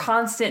like your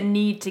constant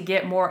need to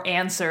get more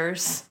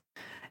answers.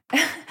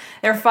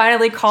 They're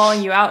finally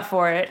calling you out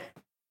for it.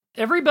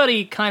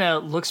 Everybody kind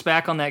of looks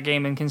back on that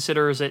game and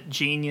considers it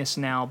genius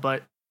now,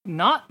 but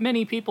not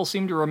many people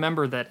seem to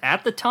remember that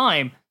at the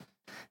time,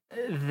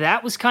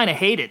 that was kind of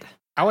hated.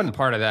 I wasn't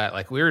part of that.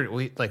 Like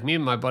we like me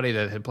and my buddy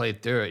that had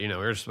played through it, you know,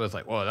 we were just both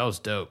like, "Whoa, that was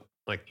dope."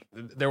 Like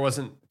there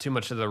wasn't too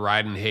much of the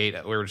Raiden hate.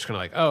 We were just kind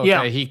of like, "Oh, okay,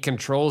 yeah, he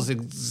controls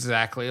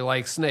exactly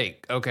like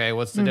Snake. Okay,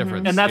 what's the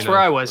difference?" And that's where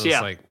I was.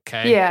 Yeah, like,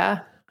 okay,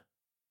 yeah.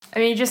 I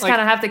mean, you just kind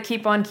of have to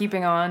keep on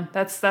keeping on.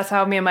 That's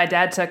how me and my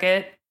dad took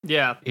it.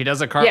 Yeah, he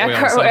does a cartwheel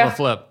instead of a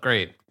flip.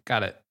 Great,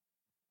 got it.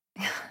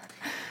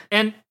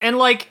 and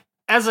like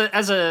as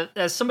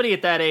somebody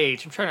at that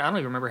age, I don't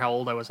even remember how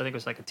old I was. I think it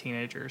was like a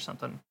teenager or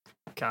something.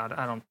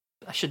 God,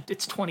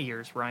 it's 20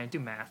 years, Ryan. Do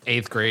math.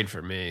 8th grade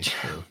for me.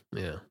 So,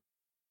 yeah.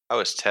 I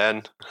was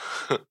 10.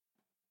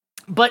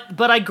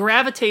 But I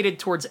gravitated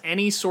towards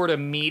any sort of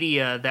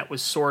media that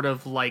was sort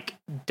of like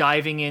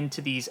diving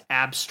into these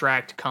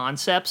abstract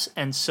concepts.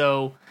 And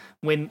so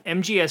when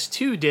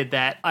MGS2 did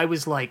that, I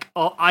was like,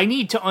 "Oh, I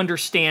need to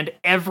understand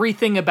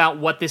everything about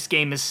what this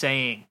game is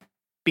saying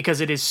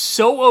because it is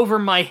so over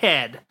my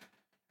head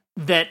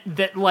that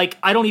like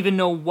I don't even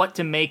know what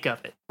to make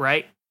of it,"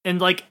 right? And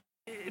like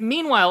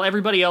meanwhile,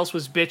 everybody else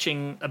was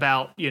bitching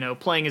about, you know,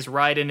 playing as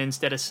Raiden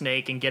instead of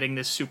Snake and getting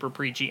this super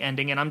preachy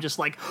ending, and I'm just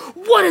like,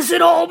 what does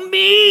it all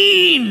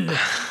mean?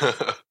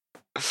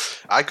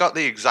 I got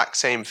the exact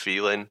same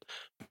feeling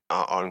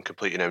on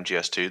completing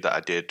MGS2 that I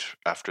did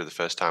after the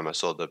first time I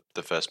saw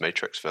the first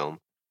Matrix film.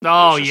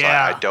 Oh,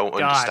 yeah. Like, I don't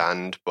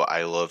understand, but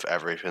I love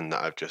everything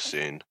that I've just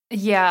seen.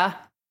 Yeah.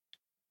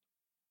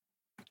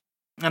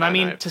 And I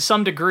mean, to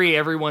some degree,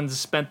 everyone's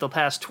spent the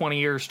past 20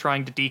 years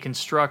trying to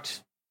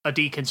deconstruct a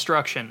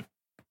deconstruction,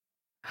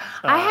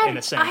 in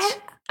a sense.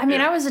 I mean,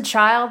 I was a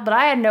child, but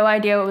I had no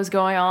idea what was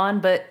going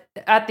on. But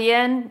at the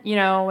end, you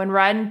know, when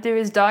Raiden threw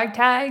his dog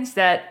tags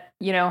that,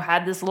 you know,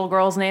 had this little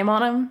girl's name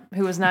on him,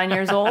 who was 9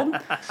 years old,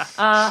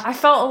 I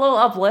felt a little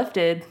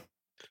uplifted.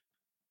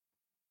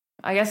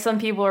 I guess some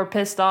people are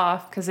pissed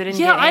off because they didn't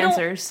get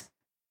answers.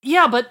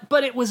 Yeah,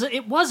 but it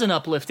was an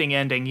uplifting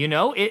ending, you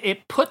know?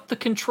 It put the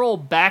control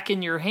back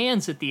in your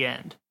hands at the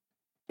end.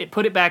 It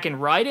put it back in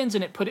Raiden's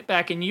and it put it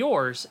back in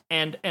yours.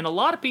 And a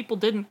lot of people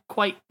didn't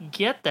quite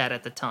get that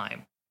at the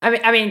time.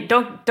 I mean,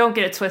 don't get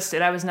it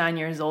twisted. I was 9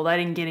 years old. I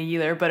didn't get it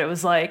either, but it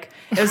was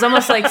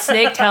almost like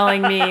Snake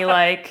telling me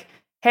like,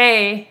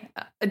 "Hey,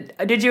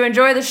 did you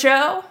enjoy the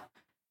show?"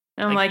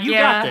 And I'm like, "You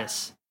yeah, got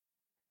this."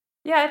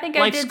 Yeah, I think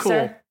Life's I did, cool.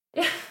 sir.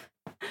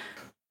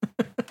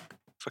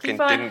 Fucking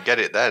didn't get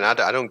it then. I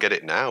don't get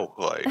it now.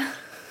 Like,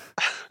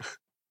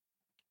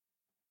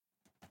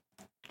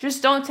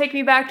 just don't take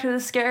me back to the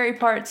scary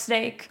part,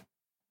 Snake.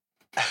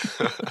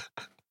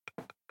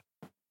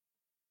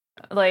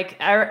 Like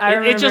I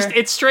remember,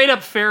 it's straight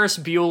up Ferris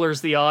Bueller's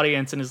the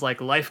audience and is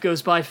like, life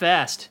goes by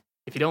fast.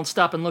 If you don't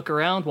stop and look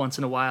around once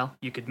in a while,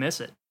 you could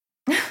miss it.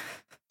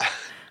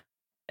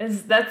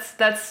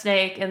 That's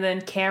Snake, and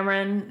then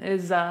Cameron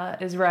is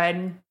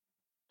Raiden.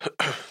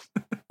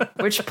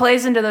 Which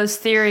plays into those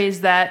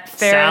theories that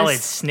Ferris... Salad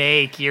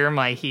Snake, you're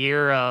my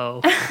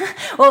hero.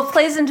 Well, it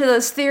plays into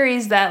those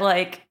theories that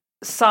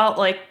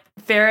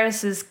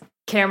Ferris is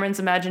Cameron's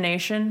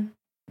imagination.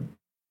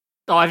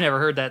 Oh, I've never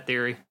heard that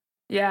theory.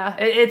 Yeah,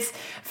 it's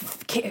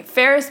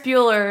Ferris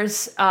Bueller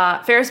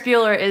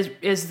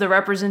is the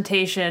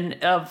representation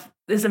of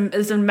is an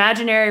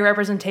imaginary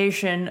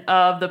representation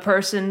of the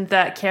person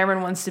that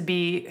Cameron wants to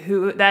be,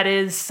 who that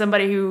is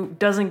somebody who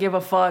doesn't give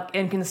a fuck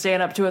and can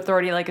stand up to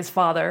authority like his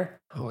father.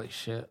 Holy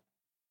shit.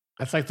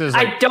 That's like those the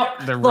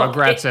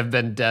Rugrats have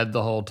been dead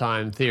the whole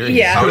time theory.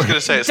 Yeah. I was going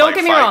to say it's don't like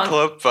get me Fight wrong.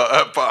 Club,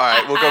 but all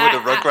right, we'll go with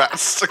the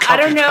Rugrats. I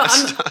don't know.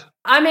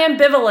 I'm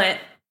ambivalent.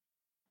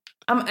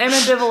 I'm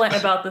ambivalent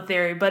about the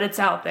theory, but it's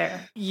out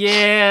there.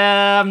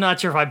 Yeah, I'm not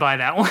sure if I buy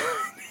that one.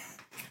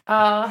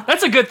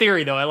 That's a good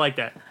theory, though. I like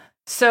that.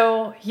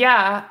 So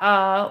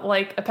yeah,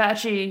 like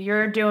Apache,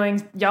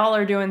 y'all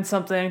are doing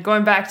something.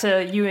 Going back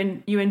to you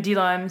and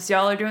D-Limes,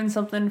 y'all are doing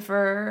something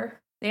for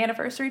the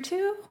anniversary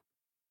too.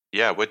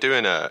 Yeah, we're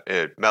doing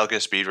Metal Gear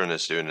Speedrun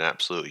is doing an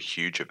absolutely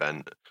huge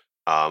event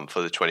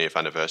for the 20th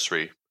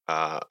anniversary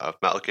of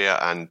Metal Gear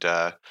and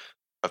of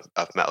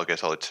Metal Gear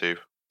Solid 2.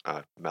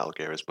 Metal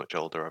Gear is much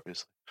older,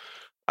 obviously.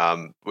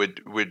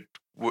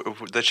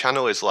 The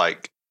channel is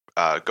like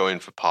going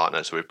for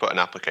partners, so we've put an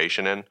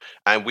application in,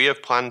 and we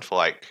have planned for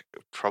like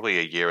probably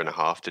a year and a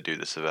half to do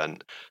this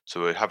event. So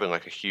we're having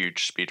like a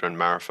huge speedrun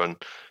marathon,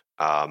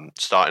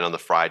 starting on the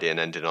Friday and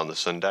ending on the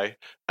Sunday.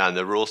 And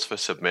the rules for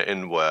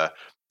submitting were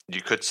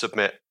you could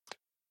submit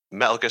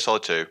Metal Gear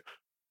Solid 2,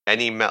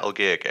 any Metal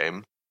Gear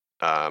game,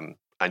 and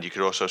you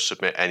could also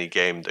submit any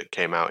game that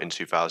came out in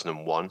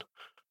 2001.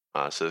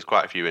 So there's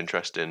quite a few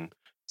interesting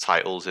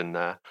titles in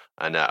there,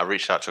 and I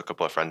reached out to a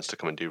couple of friends to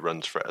come and do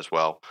runs for it as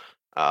well.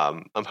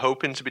 I'm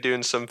hoping to be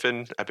doing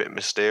something a bit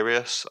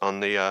mysterious on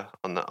the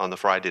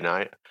Friday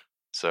night.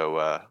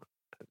 So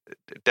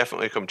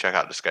definitely come check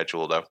out the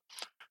schedule though.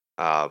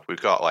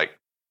 We've got like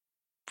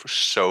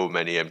so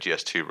many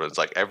MGS2 runs,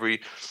 like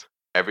every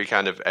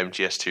kind of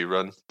MGS2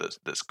 run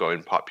that's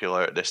going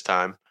popular at this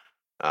time.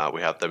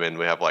 We have them in.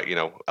 We have like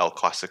El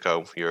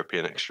Clasico,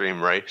 European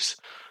Extreme Race.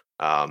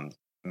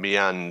 Me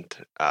and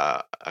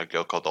a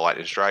girl called the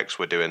Lightning Strikes,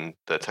 we're doing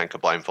the Tanker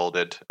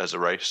Blindfolded as a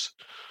race.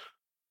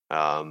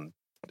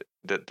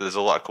 There's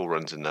a lot of cool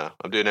runs in there.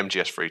 I'm doing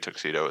MGS3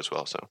 Tuxedo as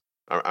well, so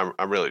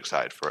I'm really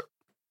excited for it.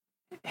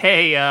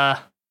 Hey, I'm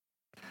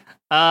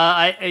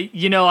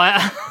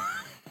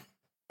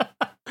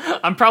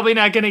probably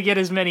not gonna get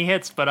as many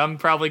hits, but I'm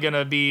probably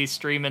gonna be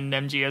streaming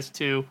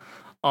MGS2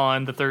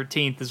 on the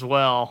 13th as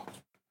well.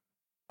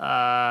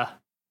 With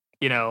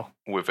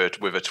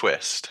a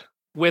twist.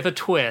 With a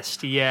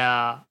twist,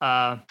 yeah.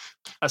 For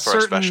a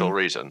special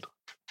reason.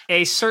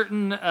 A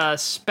certain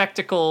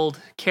spectacled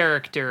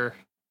character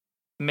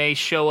may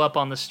show up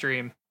on the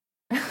stream.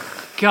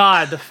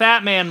 God, the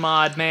Fatman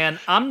mod, man,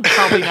 I'm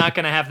probably not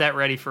going to have that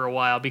ready for a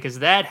while because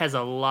that has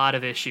a lot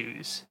of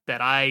issues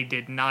that I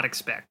did not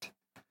expect.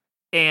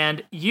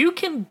 And you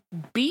can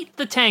beat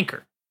the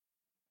tanker.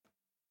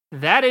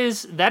 That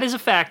is a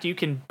fact. You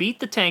can beat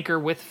the tanker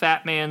with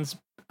Fatman's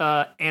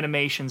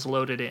animations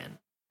loaded in.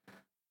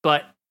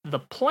 But the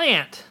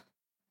plant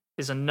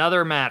is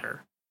another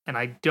matter, and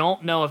I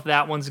don't know if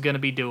that one's going to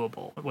be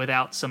doable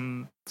without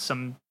some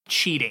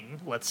cheating,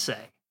 let's say.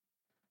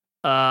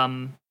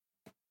 You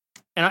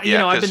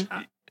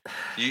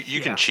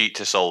can cheat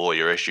to solve all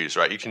your issues,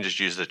 right? You can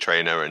just use the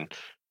trainer, and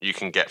you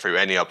can get through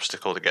any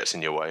obstacle that gets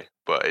in your way.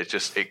 But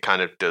it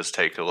kind of does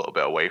take a little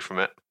bit away from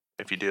it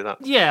if you do that.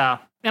 Yeah,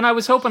 and I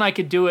was hoping I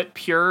could do it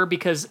pure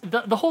because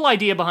the whole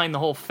idea behind the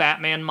whole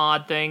Fatman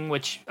mod thing,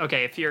 which,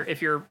 okay, if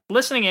you're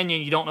listening in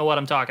and you don't know what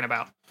I'm talking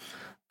about,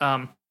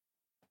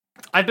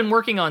 I've been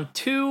working on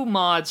 2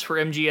 mods for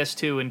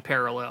MGS2 in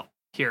parallel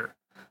here.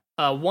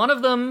 One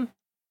of them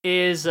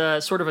is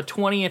sort of a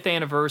 20th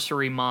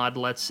anniversary mod,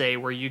 let's say,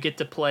 where you get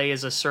to play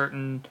as a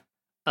certain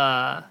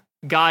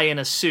guy in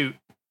a suit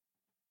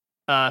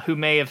who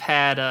may have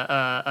had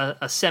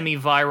a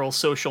semi-viral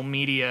social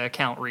media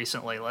account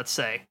recently, let's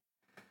say.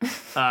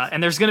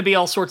 And there's going to be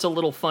all sorts of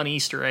little fun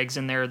Easter eggs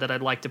in there that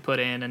I'd like to put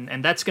in,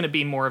 and that's going to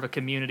be more of a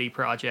community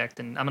project,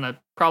 and I'm going to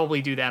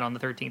probably do that on the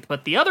 13th.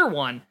 But the other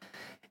one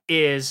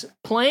is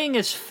playing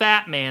as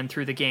Fatman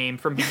through the game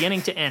from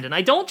beginning to end. And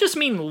I don't just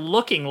mean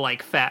looking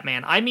like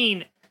Fatman. I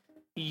mean,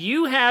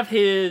 you have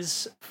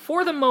his,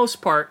 for the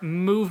most part,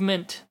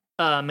 movement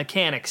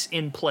mechanics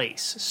in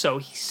place. So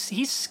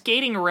he's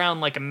skating around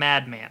like a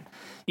madman.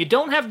 You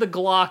don't have the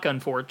Glock,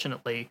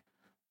 unfortunately,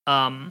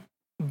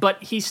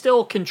 but he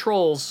still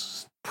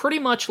controls pretty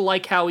much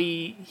like how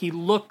he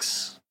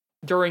looks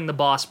during the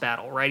boss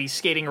battle, right? He's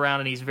skating around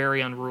and he's very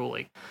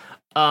unruly.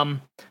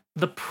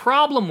 The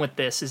problem with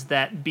this is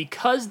that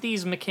because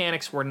these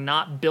mechanics were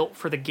not built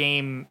for the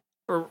game,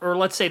 or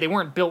let's say they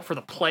weren't built for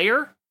the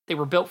player, they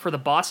were built for the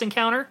boss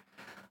encounter,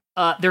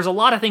 there's a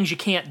lot of things you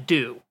can't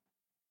do.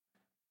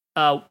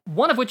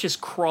 One of which is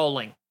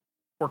crawling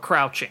or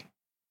crouching.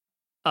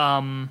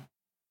 And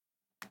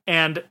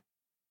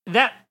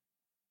that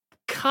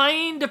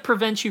kind of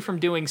prevents you from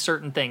doing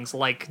certain things,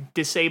 like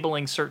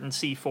disabling certain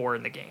C4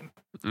 in the game.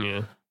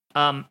 Yeah.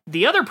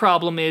 The other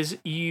problem is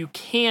you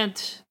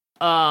can't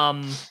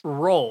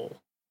roll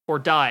or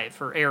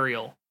dive or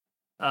aerial.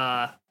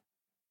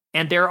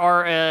 And there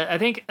are, I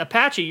think,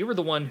 Apache, you were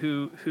the one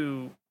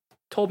who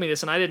told me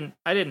this, and I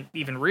didn't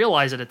even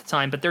realize it at the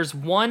time, but there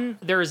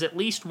is at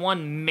least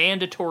one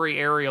mandatory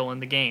aerial in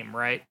the game,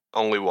 right?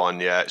 Only one,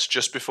 yeah. It's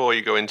just before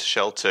you go into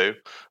Shell 2.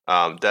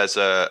 There's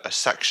a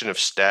section of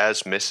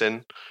stairs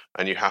missing,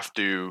 and you have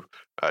to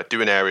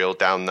do an aerial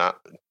down that.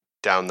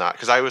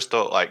 Because I always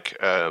thought, like,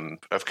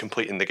 of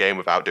completing the game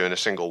without doing a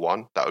single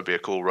one. That would be a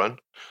cool run.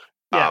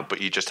 Yeah.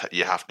 But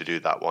you have to do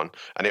that one.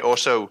 And it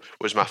also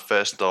was my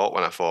first thought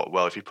when I thought,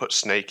 well, if you put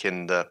Snake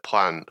in the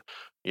plant,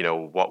 you know,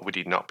 what would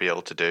he not be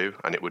able to do?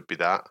 And it would be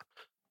that.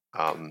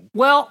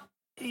 Well,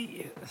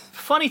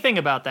 funny thing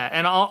about that,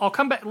 and I'll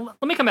come back.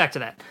 Let me come back to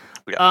that.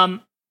 Yeah.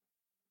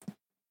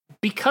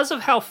 Because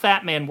of how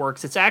Fatman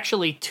works, it's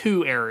actually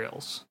two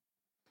aerials.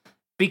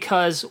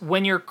 Because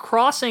when you're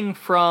crossing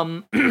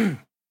from when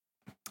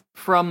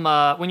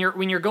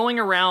you're going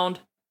around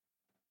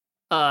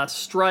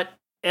strut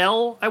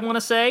L, I want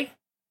to say,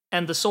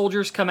 and the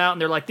soldiers come out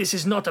and they're like, "This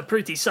is not a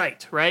pretty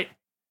sight," right?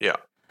 Yeah.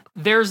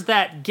 There's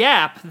that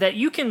gap that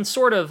you can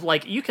sort of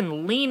like, you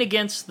can lean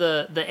against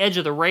the edge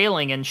of the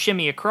railing and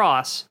shimmy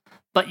across,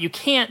 but you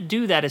can't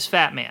do that as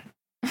Fatman.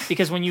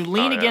 Because when you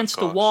lean against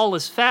the wall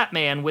as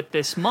Fatman with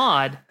this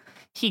mod,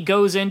 he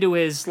goes into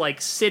his like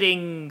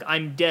sitting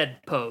I'm dead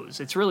pose.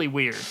 It's really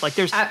weird. Like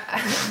this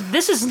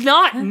is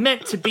not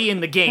meant to be in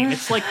the game.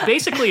 It's like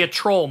basically a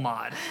troll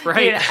mod,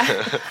 right?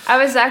 Dude, I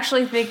was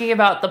actually thinking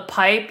about the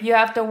pipe you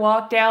have to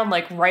walk down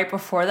like right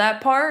before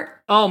that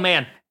part. Oh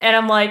man. And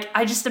I'm like,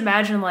 I just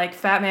imagine like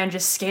Fatman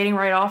just skating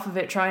right off of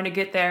it trying to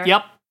get there.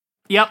 Yep.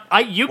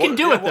 You can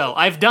do it though.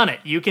 I've done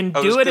it. You can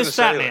do it as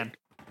Fatman.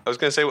 I was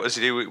going to say, what does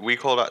he do? We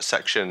call that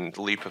section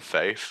Leap of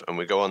Faith, and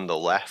we go on the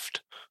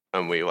left,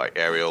 and we like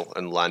aerial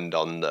and land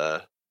on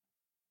the.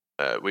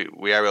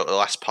 We aerial at the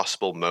last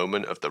possible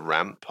moment of the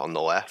ramp on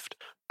the left,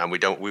 and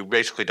we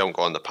basically don't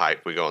go on the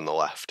pipe. We go on the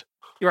left.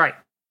 You're right.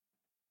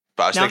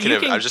 But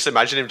I was just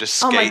imagining him just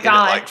skating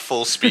at like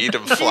full speed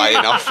and flying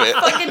off it.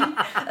 Fucking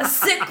a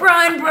sick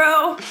run,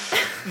 bro.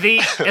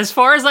 As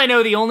far as I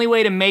know, the only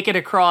way to make it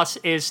across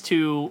is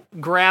to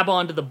grab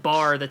onto the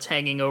bar that's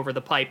hanging over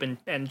the pipe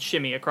and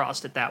shimmy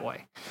across it that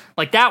way.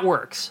 Like that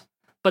works.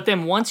 But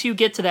then once you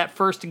get to that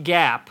first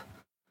gap,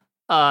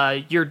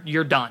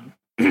 you're done.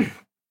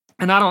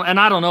 And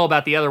I don't know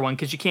about the other one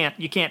because you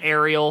can't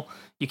aerial,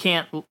 you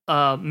can't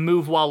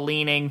move while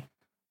leaning.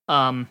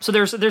 So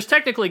there's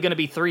technically going to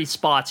be 3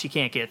 spots you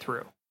can't get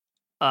through.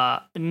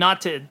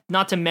 Not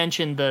to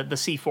mention the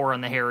C4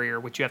 on the Harrier,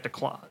 which you have to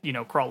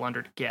crawl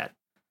under to get.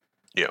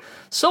 Yeah.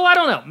 So I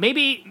don't know.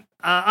 Maybe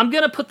I'm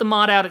going to put the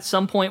mod out at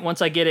some point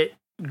once I get it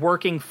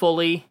working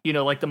fully. You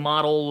know, like the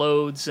model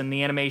loads and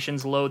the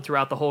animations load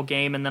throughout the whole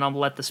game, and then I'll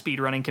let the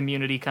speedrunning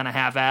community kind of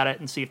have at it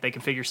and see if they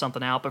can figure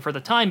something out. But for the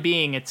time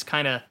being, it's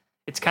kind of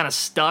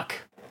stuck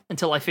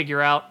until I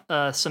figure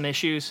out some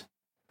issues.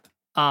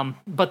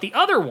 But the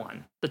other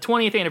one, the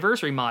 20th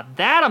anniversary mod,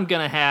 that I'm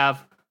going to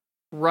have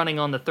running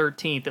on the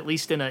 13th, at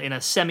least in a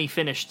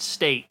semi-finished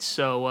state.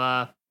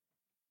 So,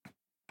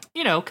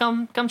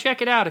 come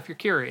check it out if you're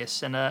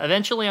curious. And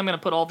eventually I'm going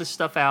to put all this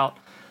stuff out.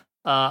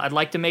 I'd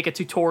like to make a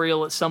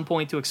tutorial at some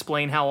point to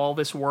explain how all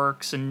this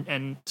works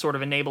and sort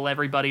of enable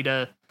everybody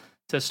to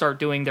start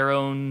doing their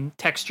own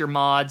texture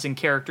mods and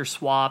character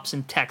swaps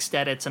and text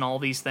edits and all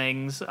these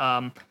things.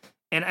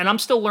 And I'm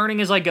still learning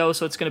as I go,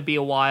 so it's going to be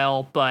a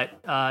while.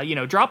 But,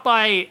 drop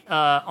by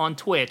on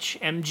Twitch,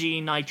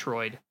 MG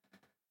Nitroid,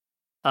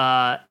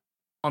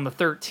 on the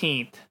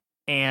 13th,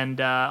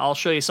 and I'll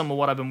show you some of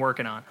what I've been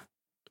working on.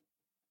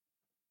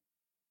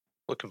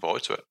 Looking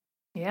forward to it.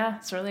 Yeah,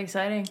 it's really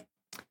exciting.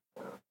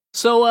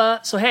 So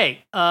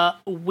hey,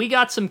 we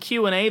got some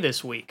Q&A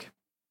this week.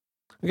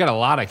 We got a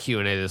lot of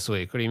Q&A this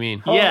week. What do you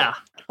mean? Yeah.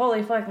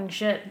 Holy fucking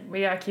shit,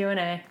 we got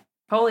Q&A.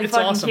 Holy It's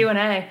fucking awesome.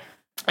 Q&A.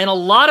 And a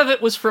lot of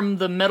it was from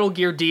the Metal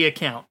Gear D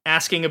account,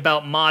 asking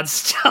about mod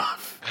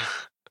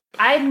stuff.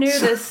 I knew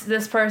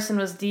this person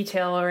was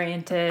detail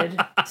oriented.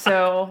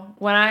 So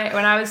when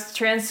I was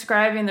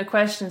transcribing the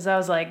questions, I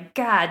was like,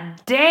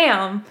 God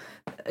damn.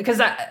 Because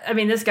I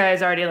mean, this guy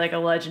is already like a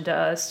legend to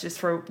us just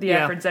for the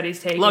efforts that he's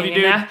taking. Love you,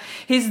 dude.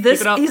 He's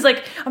this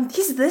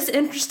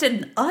interested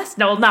in us.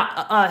 No,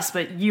 not us,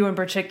 but you in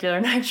particular,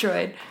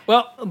 Nitroid.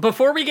 Well,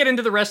 before we get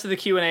into the rest of the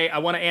Q&A, I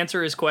want to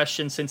answer his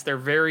questions since they're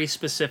very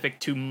specific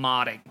to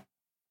modding.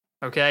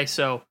 Okay,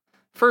 so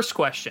first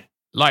question.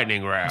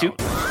 Lightning round. We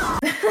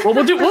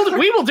will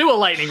do a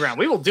lightning round.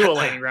 We will do a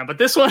lightning round, but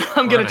this one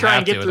I'm going to try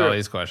and get through all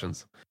these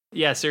questions.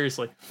 Yeah,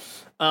 seriously.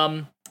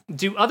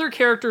 Do other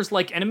characters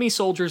like enemy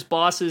soldiers,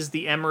 bosses,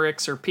 the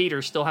Emmerichs, or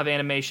Peter still have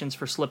animations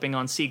for slipping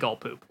on seagull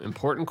poop?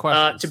 Important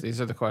questions.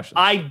 These are the questions.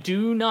 I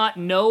do not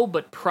know,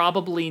 but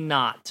probably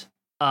not.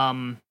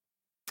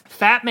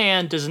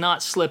 Fatman does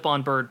not slip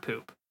on bird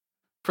poop.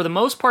 For the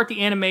most part,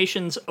 the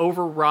animations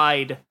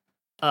override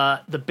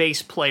the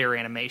base player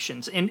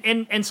animations.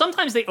 And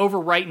sometimes they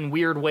overwrite in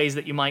weird ways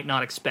that you might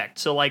not expect.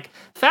 So, like,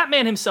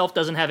 Fatman himself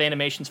doesn't have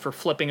animations for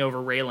flipping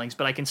over railings,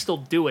 but I can still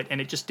do it,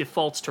 and it just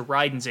defaults to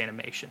Raiden's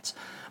animations.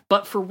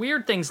 But for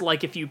weird things,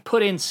 like if you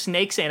put in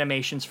Snake's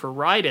animations for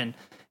Raiden,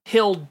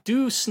 he'll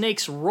do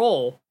Snake's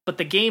roll, but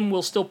the game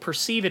will still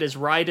perceive it as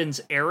Raiden's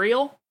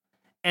aerial.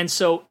 And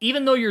so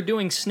even though you're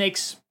doing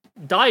Snake's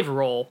dive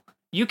roll,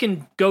 you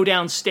can go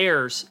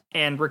downstairs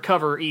and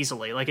recover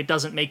easily. Like, it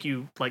doesn't make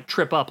you, like,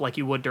 trip up like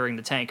you would during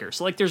the tanker.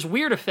 So, like, there's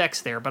weird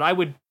effects there, but I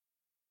would,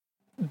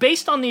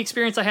 based on the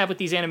experience I have with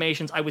these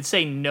animations, I would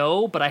say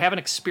no, but I haven't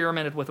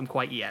experimented with them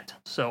quite yet.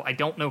 So I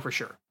don't know for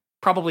sure.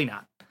 Probably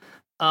not.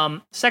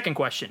 Second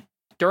question.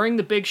 During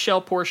the big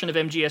shell portion of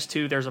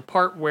MGS2, there's a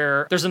part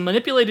where there's a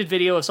manipulated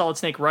video of Solid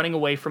Snake running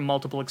away from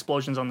multiple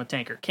explosions on the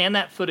tanker. Can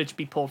that footage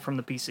be pulled from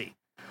the PC?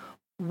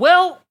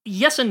 Well,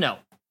 yes and no.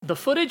 The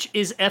footage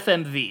is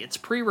FMV. It's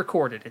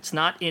pre-recorded. It's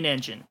not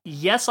in-engine.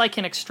 Yes, I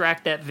can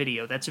extract that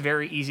video. That's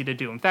very easy to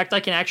do. In fact, I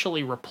can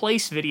actually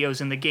replace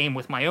videos in the game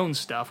with my own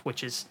stuff,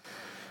 which is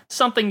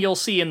something you'll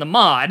see in the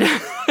mod.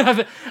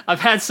 I've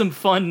had some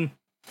fun.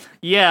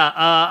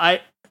 Yeah,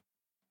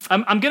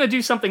 I'm gonna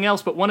do something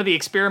else, but one of the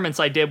experiments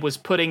I did was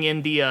putting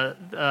in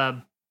the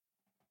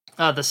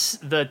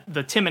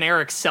Tim and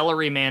Eric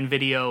Celery Man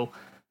video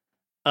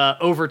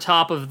over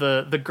top of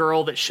the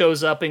girl that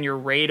shows up in your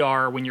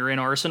radar when you're in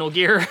Arsenal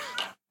gear.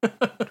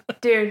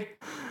 Dude,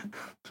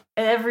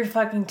 every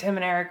fucking Tim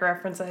and Eric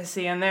reference I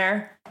see in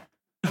there,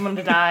 I'm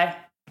gonna die.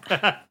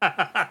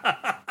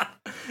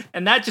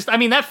 And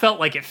that felt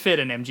like it fit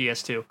in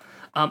MGS2.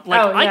 I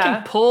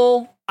can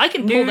pull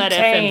that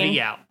FMV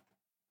out.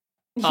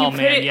 You put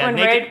it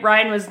when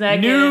Ryan was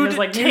naked and it was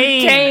like,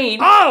 Tane.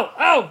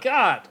 Oh,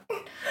 God.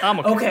 I'm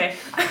okay.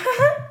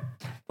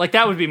 Like,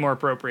 that would be more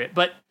appropriate.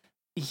 But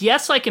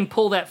yes, I can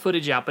pull that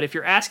footage out. But if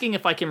you're asking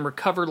if I can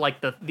recover,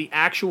 like, the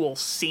actual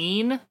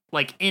scene,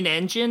 like,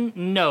 in-engine,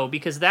 no.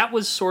 Because that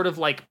was sort of,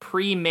 like,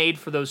 pre-made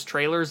for those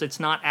trailers. It's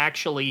not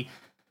actually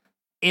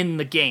in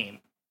the game.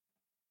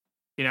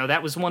 You know,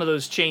 that was one of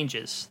those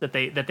changes that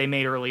they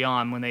made early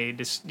on when they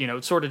just,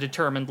 sort of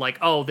determined, like,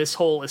 oh, this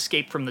whole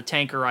escape from the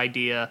tanker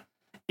idea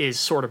is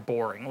sort of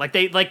boring. Like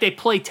they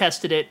play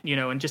tested it,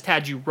 and just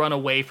had you run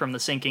away from the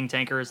sinking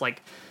tankers,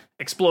 like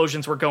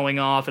explosions were going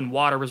off and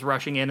water was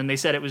rushing in, and they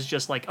said it was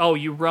just like, oh,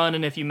 you run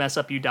and if you mess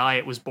up you die.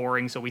 It was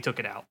boring, so we took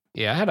it out.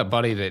 Yeah, I had a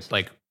buddy that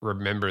like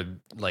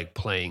remembered like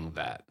playing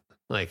that.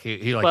 Like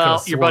he like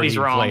well, your buddy's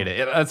wrong. Played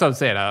it. That's what I'm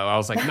saying. I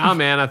was like, nah,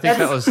 man, I think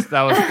that was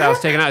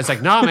taken out. It's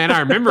like, nah, man, I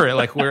remember it.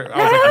 Like I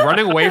was like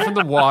running away from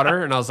the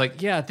water, and I was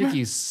like, yeah, I think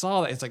you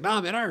saw that. It's like,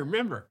 nah, man, I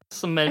remember.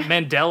 Some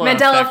Mandela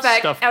effect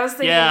stuff. I was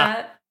thinking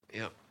that.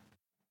 Yeah.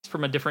 It's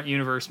from a different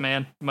universe,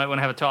 man. You might want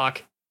to have a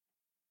talk.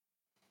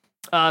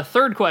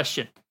 Third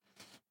question.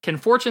 Can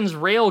Fortune's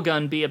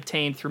railgun be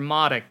obtained through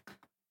modding?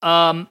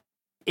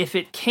 If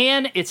it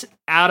can, it's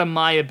out of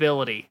my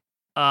ability.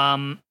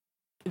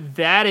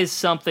 That is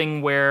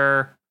something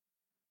where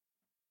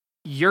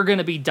you're going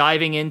to be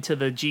diving into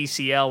the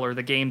GCL or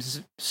the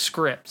game's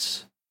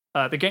scripts.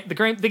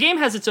 The game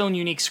has its own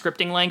unique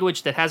scripting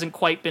language that hasn't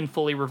quite been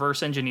fully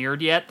reverse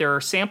engineered yet. There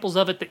are samples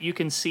of it that you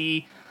can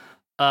see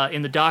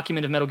in the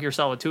document of Metal Gear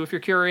Solid 2 if you're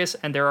curious,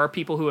 and there are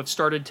people who have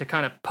started to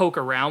kind of poke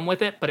around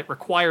with it, but it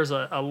requires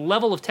a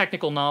level of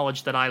technical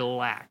knowledge that I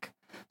lack.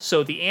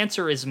 So the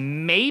answer is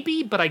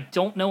maybe, but I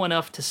don't know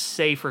enough to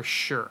say for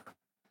sure.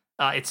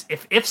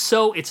 If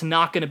so, it's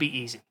not going to be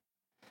easy.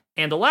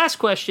 And the last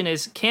question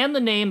is, can the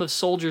name of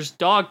soldiers'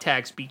 dog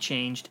tags be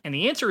changed? And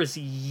the answer is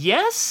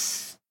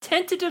yes,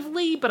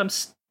 tentatively, but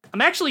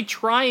I'm actually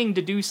trying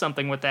to do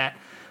something with that,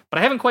 but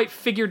I haven't quite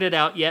figured it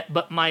out yet.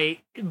 But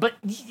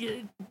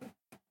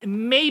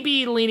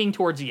maybe leaning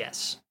towards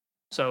yes.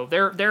 So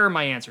there are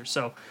my answers.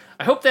 So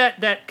I hope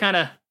that kind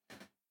of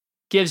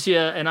gives you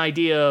an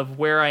idea of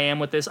where I am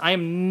with this. I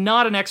am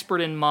not an expert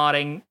in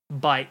modding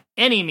by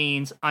any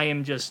means. I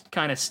am just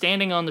kind of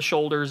standing on the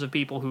shoulders of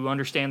people who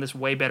understand this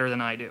way better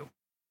than I do.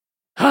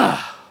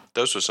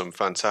 Those were some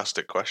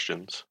fantastic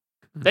questions.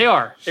 They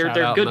are. They're Shout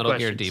out good Metal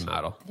questions. Gear D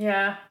model.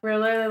 Yeah,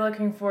 we're really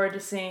looking forward to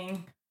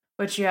seeing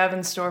what you have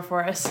in store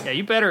for us. Yeah,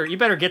 you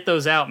better get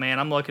those out, man.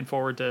 I'm looking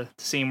forward to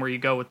seeing where you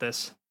go with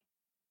this.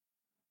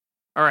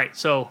 All right,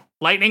 so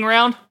lightning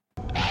round.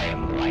 I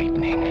am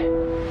lightning.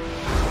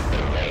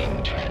 The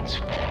rain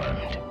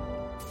transformed.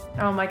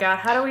 Oh my god,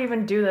 how do we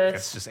even do this?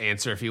 Let's just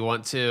answer if you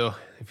want to.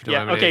 If you don't Yeah,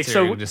 have an okay, answer,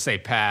 so you can just say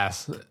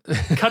pass.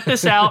 Cut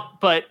this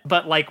out, but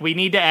like we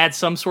need to add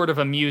some sort of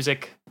a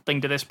music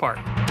thing to this part.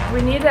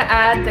 We need to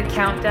add the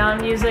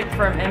countdown music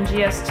from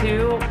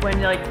MGS2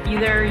 when like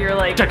either you're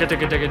like duh, duh.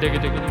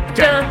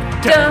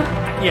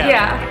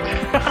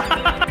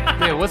 Yeah.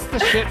 Man, what's the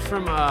shit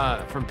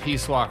from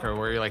Peace Walker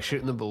where you're like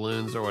shooting the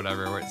balloons or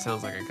whatever, where it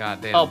sounds like a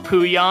goddamn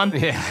Puyon?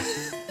 Yeah.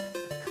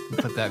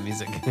 Put that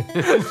music.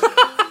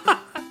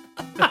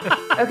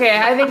 Okay,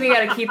 I think we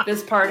gotta keep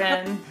this part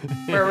in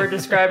where we're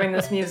describing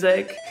this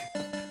music.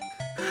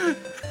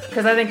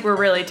 Because I think we're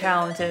really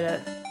talented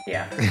at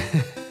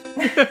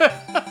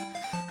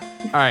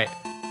All right.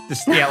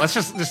 Let's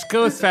just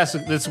go as fast.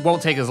 This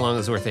won't take as long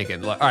as we're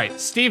thinking. All right.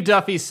 Steve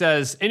Duffy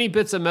says, any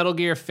bits of Metal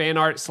Gear fan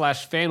art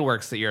 / fan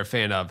works that you're a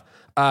fan of?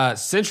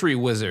 Century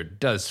Wizard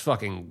does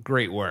fucking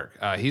great work.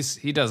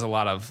 He does a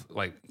lot of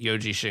like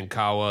Yoji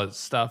Shinkawa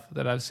stuff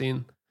that I've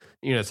seen.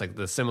 You know, it's like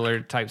the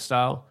similar type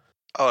style.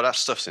 Oh, that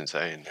stuff's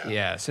insane.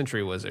 Yeah,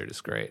 Century Wizard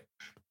is great.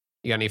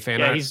 You got any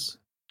fan art?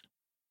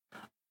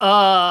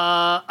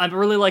 I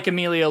really like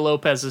Emilio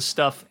Lopez's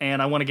stuff,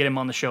 and I want to get him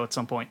on the show at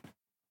some point.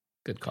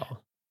 Good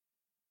call.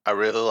 I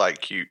really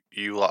like you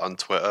lot on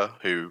Twitter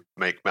who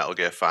make Metal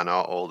Gear fan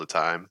art all the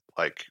time.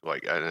 Like,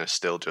 and are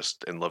still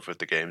just in love with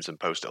the games and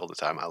post it all the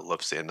time. I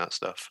love seeing that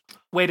stuff.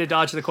 Way to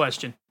dodge the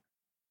question.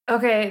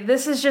 Okay,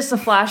 this is just a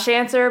flash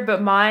answer,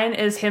 but mine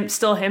is him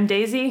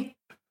Daisy.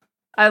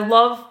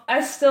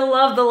 I still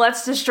love the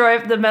Let's Destroy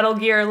the Metal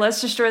Gear, Let's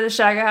Destroy the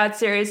Shagahat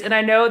series, and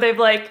I know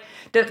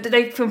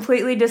they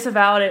completely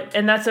disavowed it,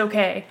 and that's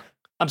okay.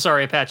 I'm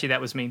sorry, Apache,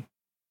 that was mean.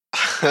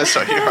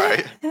 So you're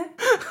right.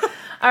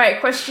 All right,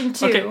 question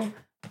 2. Okay.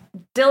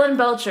 Dylan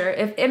Belcher,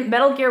 if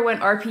Metal Gear went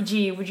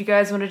RPG, would you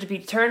guys want it to be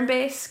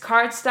turn-based,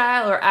 card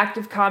style, or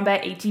active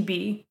combat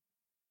ATB?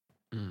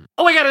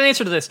 Oh, I got an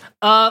answer to this.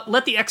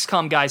 Let the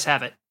XCOM guys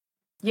have it.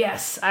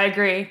 Yes, I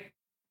agree.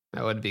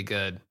 That would be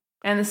good.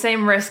 And the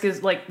same risk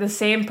is like the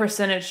same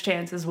percentage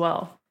chance as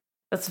well.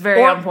 That's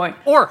very on point.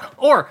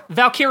 Or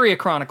Valkyria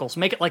Chronicles.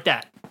 Make it like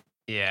that.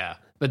 Yeah,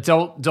 but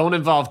don't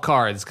involve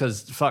cards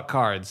because fuck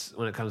cards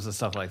when it comes to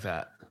stuff like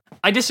that.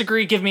 I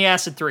disagree. Give me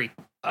Acid 3.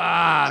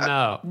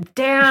 No.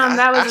 Damn,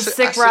 that was a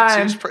sick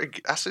rhyme.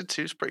 Acid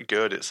 2 is pretty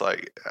good. It's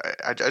like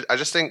I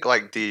just think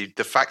like the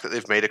fact that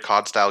they've made a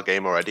card style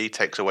game already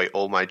takes away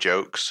all my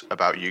jokes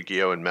about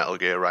Yu-Gi-Oh and Metal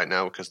Gear right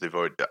now because they've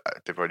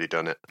already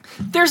done it.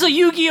 There's a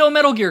Yu-Gi-Oh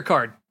Metal Gear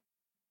card.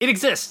 It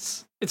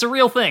exists. It's a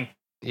real thing.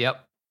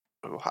 Yep.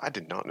 Oh, I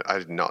did not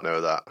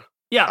know that.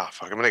 Yeah. Oh,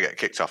 fuck, I'm gonna get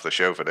kicked off the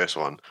show for this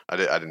one. I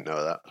didn't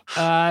know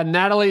that.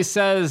 Natalie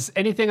says,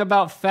 anything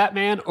about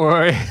Fatman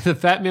or the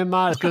Fatman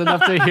mod is good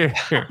enough to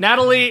hear.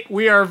 Natalie,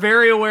 we are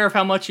very aware of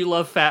how much you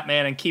love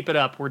Fatman, and keep it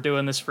up. We're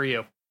doing this for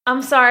you.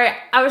 I'm sorry.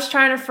 I was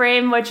trying to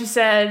frame what you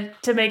said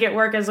to make it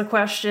work as a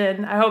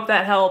question. I hope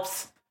that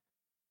helps.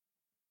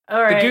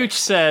 All right. The Gooch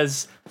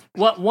says,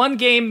 what one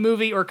game,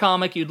 movie, or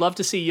comic you'd love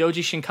to see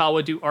Yoji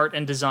Shinkawa do art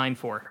and design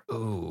for?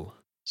 Ooh.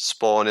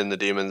 Spawn in the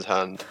Demon's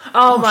Hand.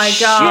 Oh my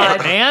god,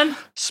 shit, man!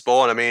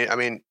 Spawn. I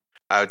mean,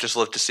 I would just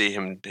love to see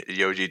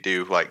Yoji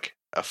do like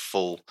a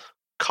full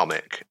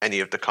comic. Any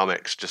of the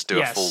comics, just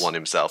do a full one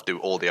himself. Do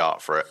all the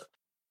art for it.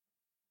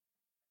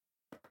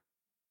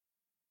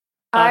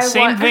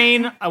 Same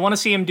vein. I want to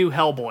see him do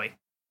Hellboy.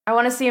 I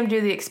want to see him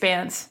do The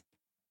Expanse.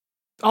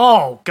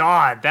 Oh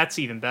god, that's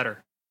even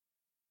better.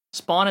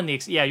 Spawn and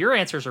your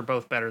answers are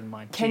both better than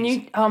mine. Can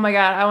you? Oh my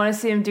god, I want to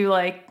see him do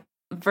like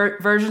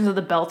versions of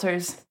the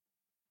Belters.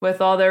 With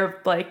all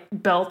their like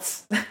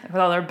belts, with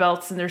all their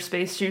belts and their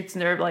spacesuits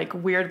and their like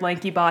weird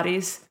lanky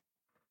bodies.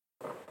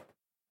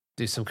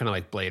 Do some kind of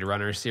like Blade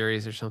Runner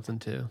series or something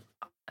too.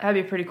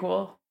 That'd be pretty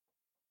cool.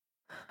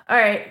 All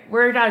right,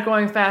 we're not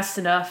going fast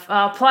enough.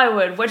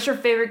 Plywood, what's your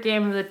favorite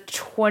game of the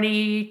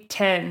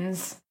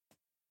 2010s?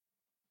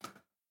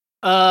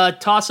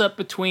 Toss up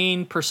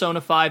between Persona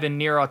 5 and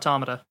Nier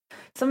Automata.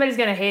 Somebody's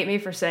gonna hate me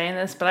for saying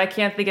this, but I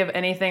can't think of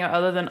anything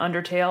other than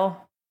Undertale.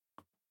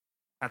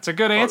 That's a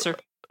good answer.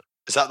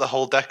 Is that the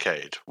whole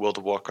decade? World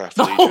of Warcraft?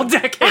 The whole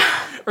decade?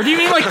 Or do you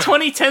mean like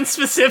 2010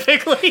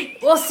 specifically?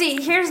 Well,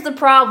 see, here's the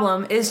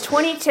problem, is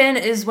 2010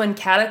 is when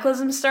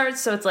Cataclysm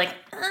starts, so it's like,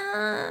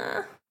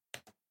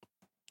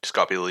 It's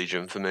gotta be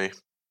Legion for me.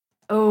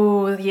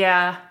 Oh,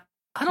 yeah.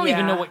 I don't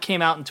even know what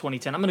came out in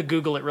 2010. I'm going to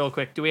Google it real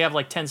quick. Do we have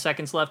like 10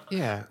 seconds left?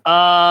 Yeah.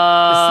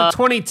 It's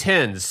the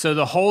 2010s, so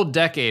the whole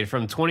decade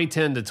from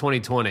 2010 to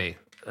 2020.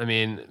 I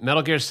mean,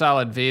 Metal Gear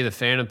Solid V, The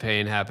Phantom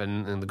Pain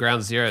happened, and the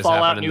Ground Zeroes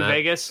Fallout happened in New that.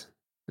 Vegas.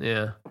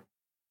 Yeah.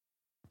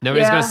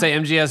 Nobody's going to say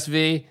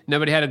MGSV?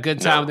 Nobody had a good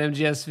time with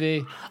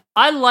MGSV?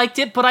 I liked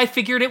it, but I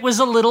figured it was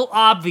a little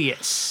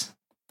obvious.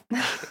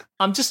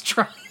 I'm just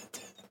trying.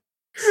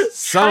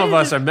 Some of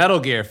us are Metal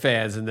Gear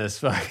fans in this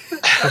fuck.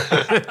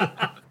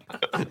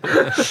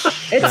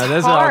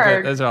 It's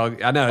hard. Those are all.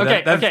 I know.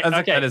 Okay,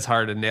 That is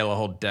hard to nail a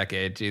whole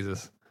decade.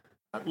 Jesus.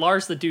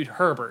 Lars the Dude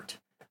Herbert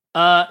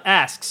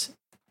asks,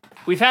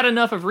 we've had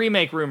enough of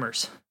remake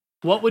rumors.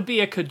 What would be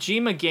a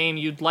Kojima game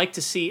you'd like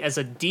to see as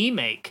a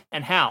demake,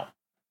 and how?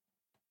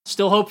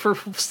 Still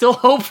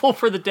hopeful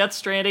for the Death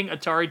Stranding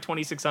Atari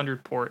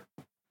 2600 port.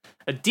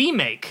 A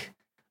demake.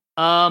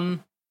 I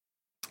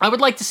would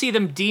like to see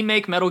them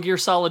demake Metal Gear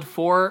Solid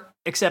 4,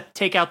 except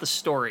take out the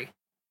story.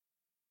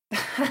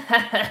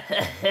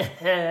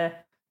 Sorry.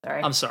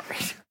 I'm sorry.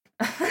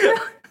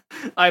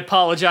 I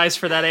apologize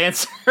for that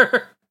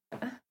answer.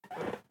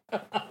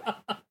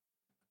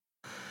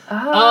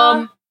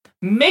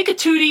 Make a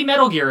 2D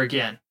Metal Gear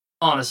again,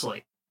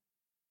 honestly.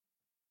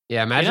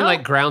 Yeah, imagine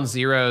like Ground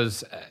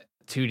Zero's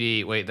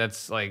 2D. Wait,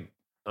 that's like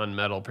on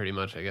metal pretty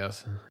much, I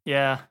guess.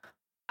 Yeah.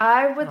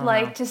 I would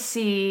like to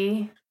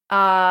see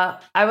a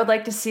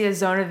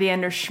Zone of the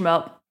Enders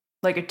shmup,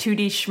 like a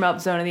 2D shmup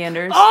Zone of the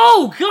Enders.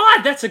 Oh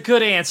god, that's a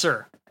good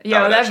answer.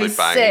 Yo, that'd be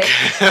sick.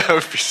 That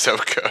would be so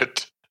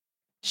good.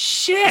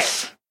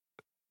 Shit.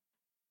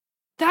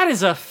 That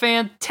is a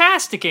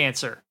fantastic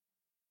answer.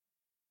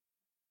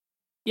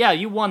 Yeah,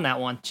 you won that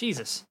one.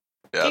 Jesus.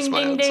 Yeah, that's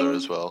my answer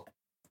as well.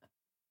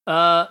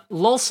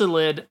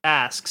 Lulsalid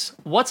asks,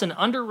 what's an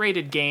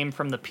underrated game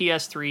from the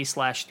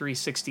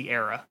PS3/360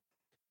 era?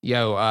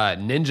 Yo,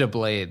 Ninja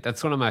Blade.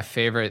 That's one of my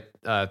favorite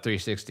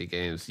 360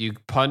 games. You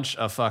punch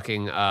a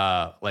fucking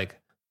like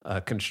a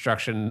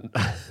construction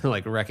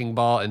like wrecking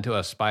ball into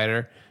a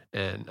spider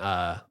and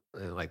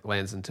it like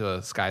lands into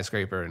a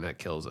skyscraper and that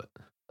kills it.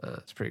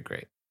 It's pretty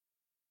great.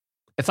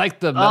 It's like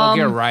the Metal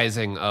Gear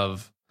Rising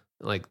of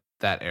like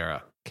that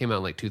era. Came out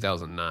in like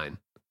 2009.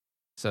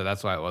 So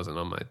that's why it wasn't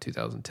on my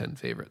 2010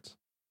 favorites.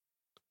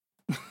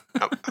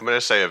 I'm going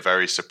to say a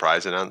very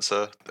surprising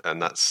answer,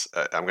 and that's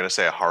I'm going to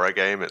say a horror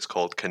game. It's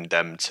called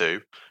Condemned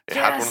 2. It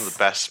had one of the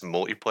best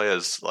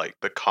multiplayers. Like,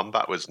 the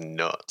combat was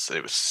nuts.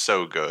 It was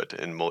so good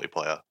in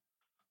multiplayer.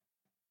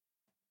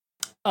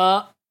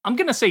 I'm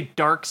going to say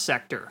Dark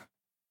Sector,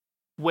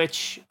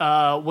 which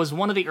was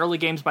one of the early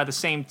games by the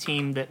same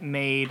team that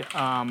made,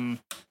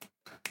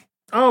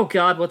 oh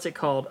god, what's it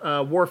called?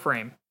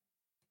 Warframe.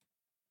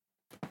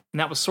 And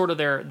that was sort of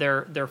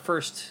their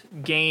first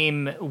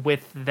game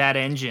with that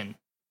engine.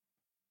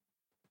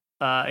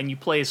 And you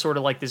play as sort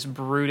of like this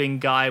brooding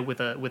guy with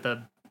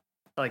a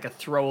like a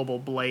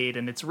throwable blade,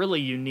 and it's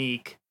really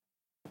unique.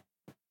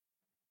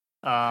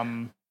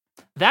 That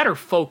or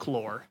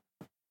Folklore.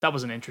 That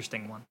was an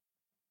interesting one.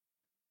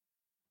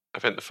 I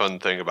think the fun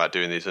thing about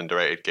doing these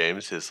underrated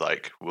games is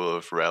like we'll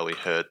have rarely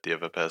heard the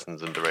other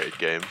person's underrated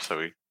game,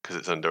 so because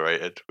it's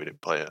underrated, we didn't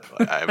play it.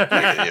 Like, I haven't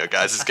played any of your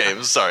guys'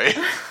 games. Sorry.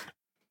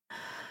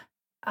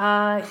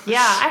 Yeah,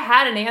 I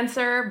had an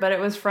answer, but I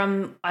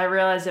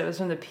realized it was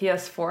from the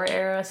PS4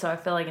 era, so I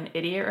feel like an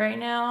idiot right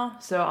now,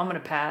 so I'm gonna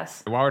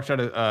pass. While we're trying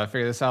to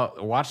figure this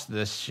out, watch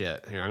this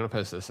shit. Here, I'm gonna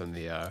post this in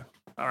the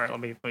Alright,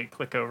 let me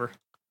click over.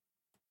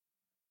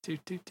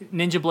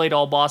 Ninja Blade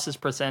all bosses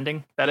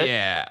presenting. That it?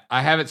 Yeah,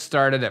 I have it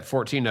started at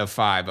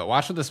 14:05, but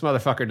watch what this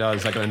motherfucker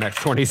does like in the next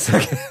 20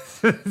 seconds.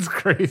 It's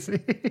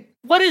crazy.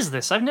 What is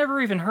this? I've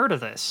never even heard of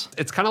this.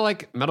 It's kind of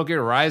like Metal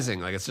Gear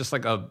Rising. Like, it's just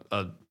like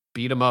a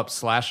beat 'em up,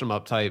 slash 'em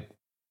up type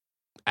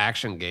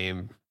action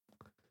game.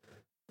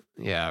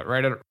 Yeah,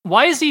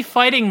 Why is he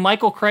fighting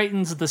Michael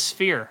Crichton's The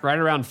Sphere? Right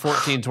around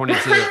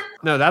 14:22.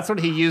 No, that's what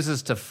he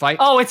uses to fight.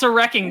 Oh, it's a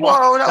wrecking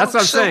ball. Whoa, that's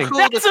what I'm saying. Cool.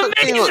 That's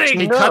amazing.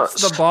 He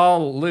cuts the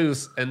ball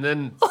loose and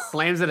then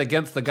slams it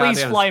against the goddamn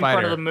Please fly spider.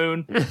 in front of the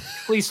moon.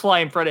 Please fly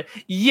in front of...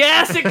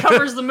 Yes, it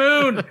covers the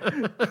moon.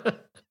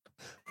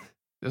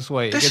 This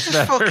way, this is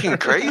fucking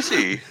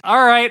crazy.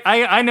 All right,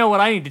 I know what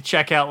I need to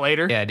check out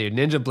later. Yeah, dude,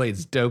 Ninja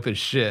Blade's dope as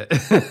shit.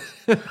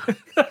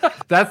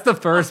 That's the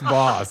first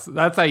boss.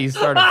 That's how you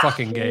start a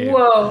fucking game.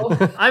 Whoa.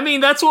 I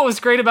mean, that's what was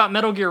great about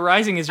Metal Gear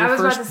Rising is your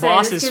first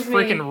boss is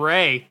freaking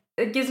Ray.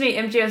 It gives me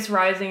MGS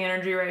Rising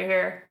energy right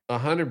here.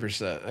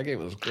 100%. That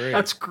game was great.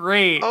 That's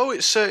great. Oh,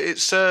 it's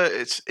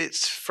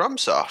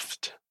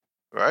FromSoft.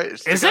 Right?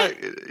 Is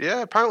it?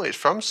 Yeah, apparently it's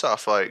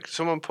FromSoft. Like,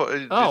 someone put...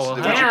 would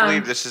you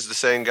believe this is the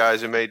same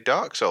guys who made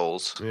Dark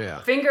Souls?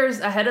 Yeah. Fingers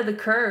ahead of the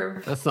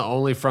curve. That's the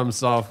only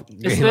FromSoft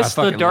game Is this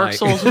the Dark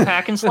Souls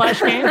hack and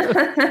slash game?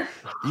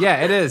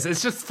 Yeah, it is.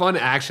 It's just fun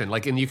action.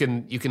 Like, and you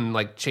can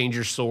like change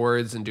your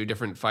swords and do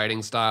different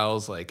fighting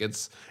styles. Like,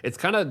 it's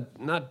kind of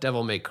not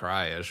Devil May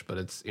Cry-ish, but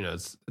it's, you know,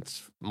 it's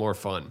more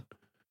fun.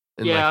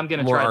 And yeah, like, I'm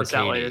gonna try this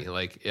out later.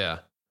 Like, yeah.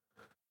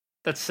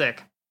 That's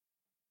sick.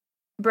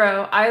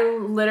 Bro, I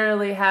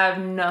literally have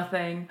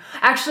nothing.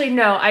 Actually,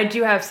 no, I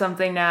do have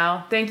something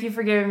now. Thank you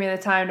for giving me the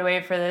time to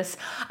wait for this.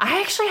 I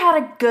actually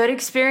had a good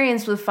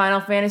experience with Final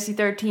Fantasy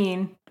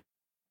 13.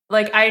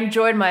 Like, I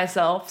enjoyed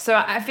myself. So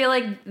I feel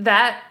like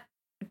that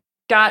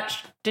got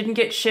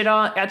shit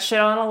on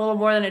a little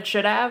more than it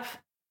should have.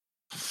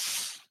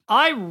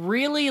 I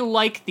really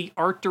like the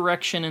art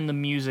direction and the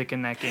music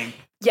in that game.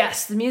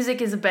 Yes, the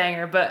music is a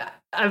banger, but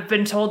I've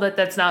been told that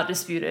that's not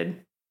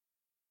disputed.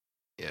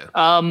 Yeah.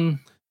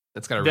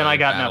 That's got a really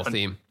battle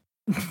theme.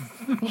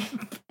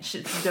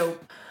 Shit's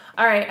dope.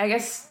 All right, I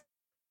guess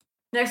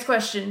next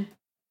question.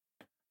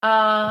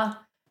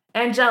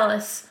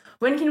 Angelus,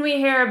 when can we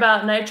hear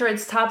about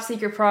Nitroid's top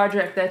secret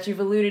project that you've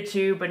alluded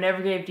to but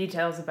never gave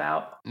details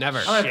about?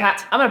 Never. I'm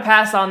gonna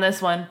pass on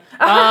this one.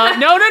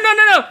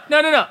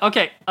 No.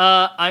 Okay.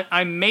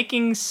 I'm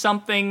making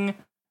something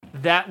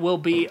that will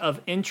be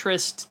of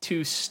interest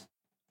to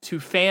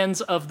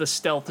fans of the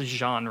stealth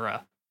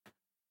genre.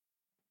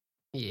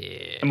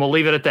 Yeah. And we'll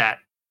leave it at that.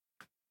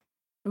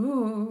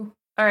 Ooh.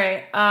 All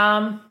right.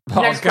 Paul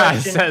Next Guy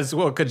question. says,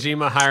 will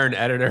Kojima hire an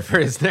editor for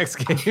his next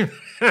game?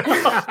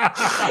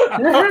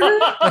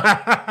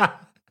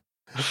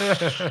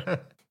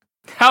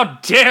 How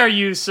dare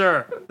you,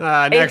 sir?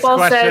 Next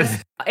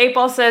question.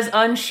 8-Ball says,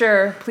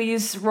 unsure.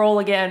 Please roll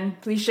again.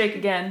 Please shake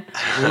again.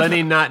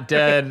 Lenny Not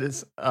Dead,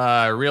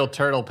 Real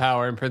Turtle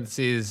Power in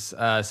parentheses,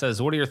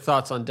 says, what are your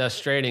thoughts on Death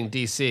Stranding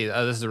DC?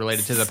 This is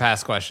related to the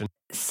past question.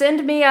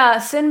 Send me a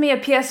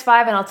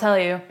PS5 and I'll tell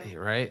you.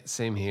 Right?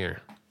 Same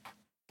here.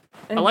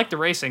 I like the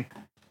racing.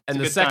 And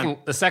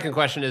the second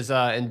question is,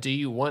 and do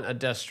you want a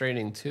Death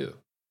Stranding 2?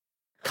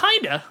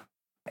 Kinda.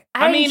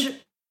 I mean,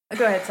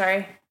 go ahead,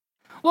 sorry.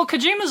 Well,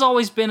 Kojima's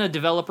always been a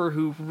developer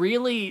who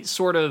really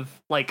sort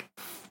of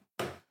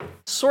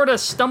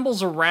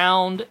stumbles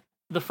around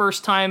the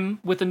first time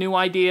with a new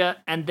idea,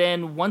 and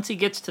then once he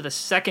gets to the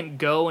second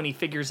go and he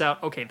figures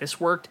out, okay, this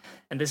worked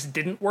and this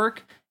didn't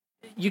work,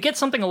 you get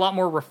something a lot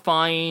more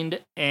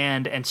refined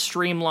and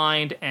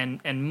streamlined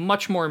and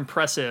much more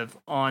impressive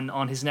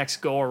on his next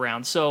go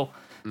around. So,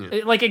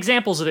 like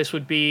examples of this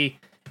would be,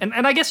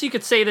 and I guess you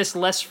could say this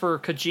less for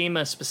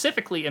Kojima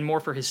specifically and more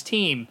for his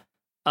team.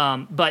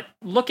 But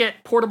look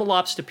at Portable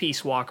Ops to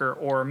Peace Walker,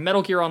 or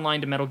Metal Gear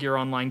Online to Metal Gear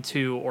Online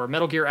 2, or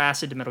Metal Gear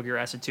Acid to Metal Gear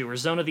Acid 2, or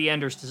Zone of the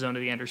Enders to Zone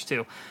of the Enders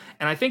 2.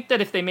 And I think that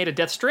if they made a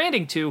Death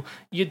Stranding 2,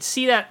 you'd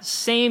see that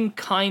same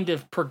kind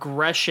of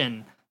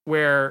progression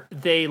where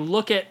they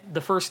look at the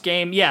first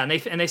game, and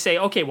they say,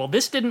 okay, well,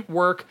 this didn't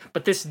work,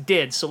 but this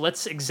did, so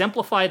let's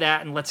exemplify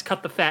that and let's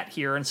cut the fat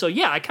here. And so,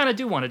 I kind of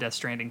do want a Death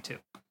Stranding 2.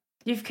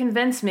 You've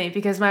convinced me,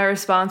 because my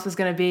response was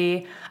going to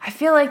be, I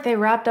feel like they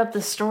wrapped up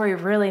the story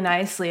really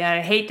nicely, and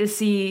I hate to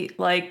see,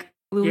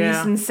 Luis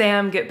and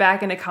Sam get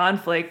back into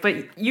conflict,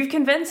 but you've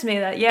convinced me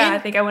that, I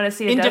think I want to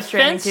see a Death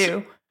Stranding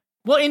 2.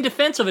 Well, in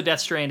defense of a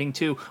Death Stranding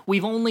 2,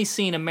 we've only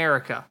seen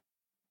America.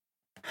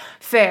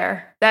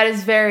 Fair. That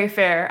is very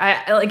fair.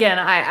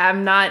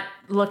 I'm not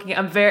looking,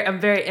 I'm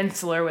very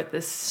insular with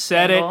this.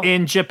 Set it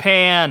in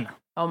Japan.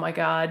 Oh my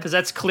God. Because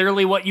that's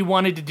clearly what you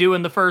wanted to do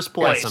in the first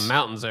place. Got some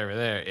mountains over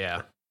there,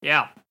 yeah.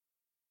 Yeah.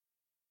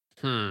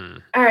 All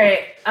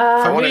right.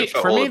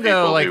 For me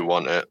though, who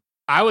want it.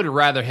 I would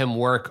rather him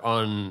work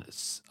on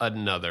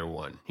another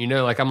one.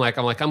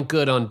 I'm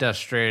good on Death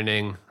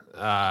Stranding.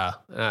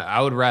 I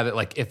would rather,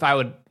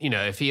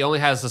 if he only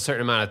has a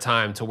certain amount of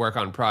time to work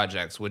on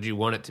projects, would you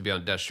want it to be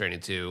on Death Stranding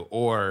 2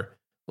 or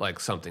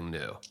something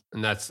new?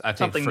 And that's, I think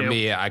something for new.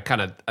 Me, I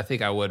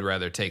think I would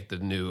rather take the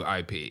new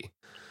IP.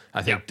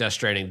 I think Death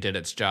Stranding did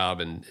its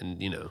job and.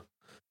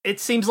 It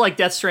seems like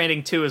Death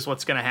Stranding 2 is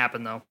what's going to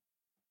happen, though.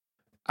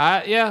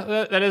 That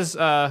is,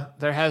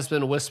 there has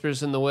been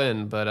whispers in the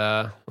wind,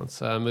 but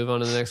let's move on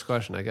to the next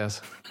question, I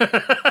guess.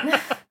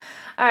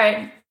 All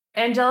right.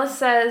 Angela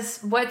says,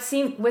 what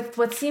seems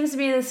to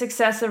be the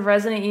success of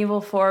Resident Evil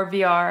 4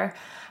 VR,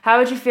 how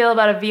would you feel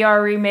about a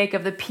VR remake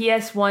of the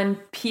PS1,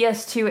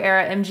 PS2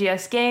 era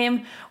MGS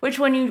game? Which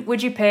one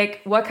would you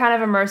pick? What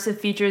kind of immersive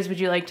features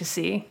would you like to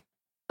see?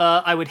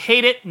 I would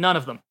hate it. None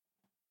of them.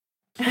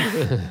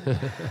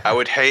 I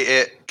would hate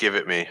it. Give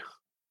it me.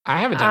 I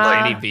haven't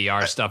done any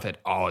VR stuff at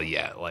all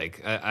yet.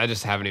 I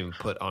just haven't even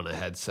put on a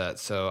headset,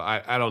 so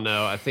I don't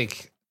know. I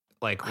think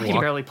I can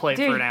barely play it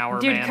for an hour.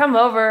 Dude, man. Come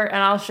over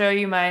and I'll show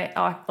you my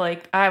I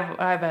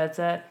have a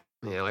headset.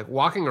 Yeah,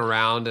 walking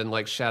around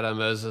and Shadow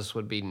Moses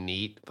would be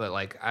neat, but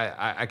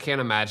I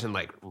can't imagine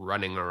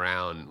running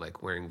around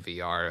wearing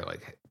VR,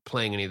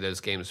 playing any of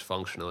those games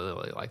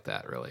functionally like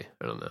that. Really,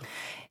 I don't know.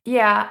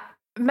 Yeah,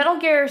 Metal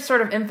Gear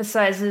sort of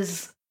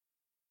emphasizes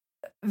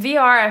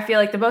VR. I feel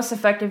like the most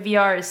effective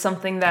VR is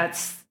something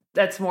that's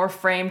more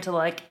framed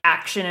to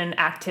action and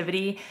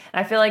activity.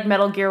 And I feel like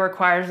Metal Gear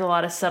requires a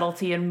lot of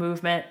subtlety and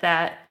movement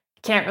that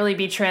can't really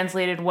be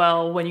translated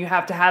well when you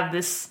have to have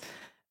this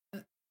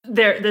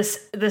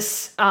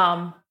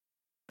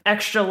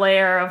extra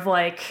layer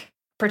of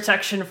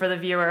protection for the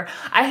viewer.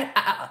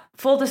 I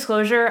full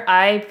disclosure,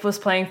 I was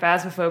playing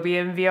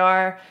Phasmophobia in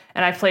VR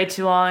and I played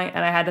too long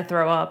and I had to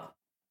throw up.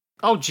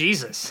 Oh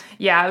Jesus!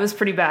 Yeah, it was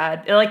pretty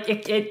bad.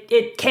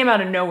 It came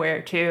out of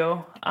nowhere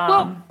too.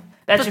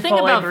 That's the thing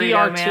about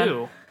VR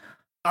too.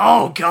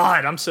 Oh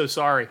God, I'm so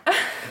sorry.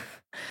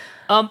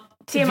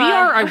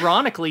 VR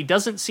ironically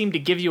doesn't seem to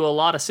give you a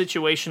lot of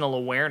situational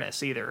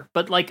awareness either,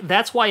 but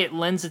that's why it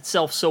lends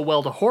itself so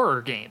well to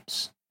horror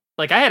games.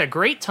 I had a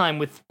great time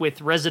with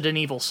Resident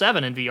Evil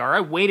 7 in VR.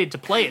 I waited to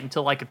play it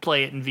until I could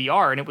play it in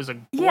VR, and it was a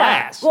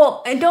blast.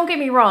 Well, and don't get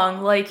me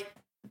wrong,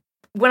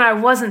 when I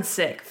wasn't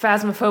sick,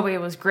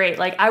 Phasmophobia was great.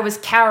 I was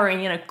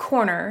cowering in a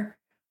corner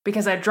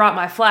because I dropped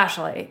my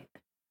flashlight.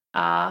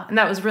 And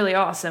that was really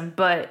awesome.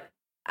 But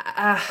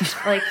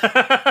like.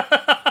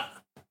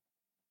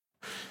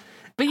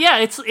 But yeah,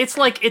 it's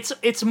like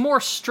it's more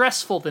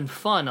stressful than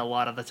fun a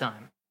lot of the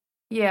time.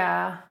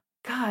 Yeah.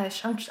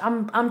 Gosh,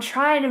 I'm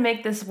trying to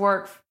make this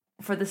work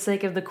for the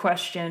sake of the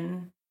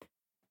question.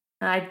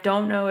 And I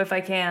don't know if I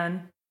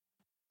can.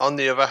 On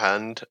the other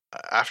hand,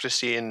 after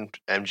seeing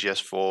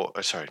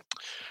Resident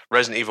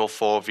Evil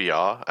 4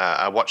 VR,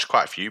 I watched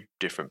quite a few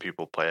different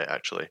people play it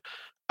actually.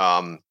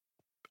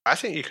 I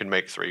think you could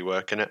make 3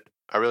 work in it.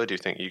 I really do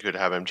think you could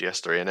have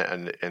MGS3 in it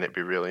and it'd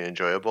be really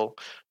enjoyable.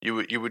 You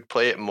would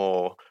play it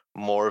more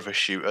of a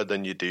shooter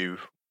than you do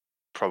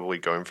probably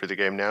going through the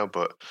game now,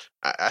 but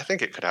I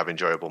think it could have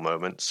enjoyable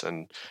moments.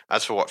 And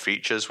as for what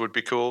features would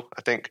be cool,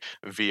 I think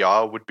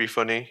VR would be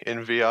funny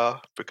in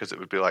VR because it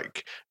would be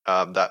like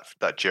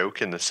that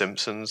joke in The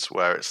Simpsons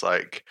where it's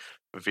like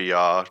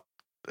VR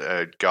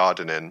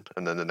gardening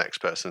and then the next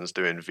person's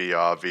doing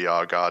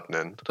VR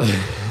gardening.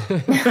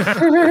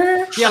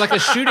 Yeah, like a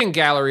shooting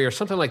gallery or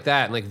something like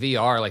that, and like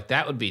VR, like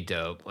that would be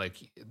dope. Like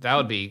that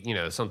would be,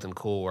 something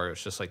cool where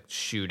it's just like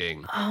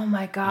shooting. Oh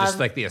my god! Just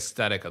like the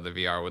aesthetic of the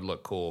VR would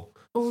look cool.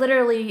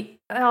 Literally,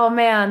 oh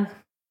man,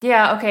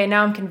 yeah. Okay,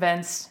 now I'm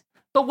convinced.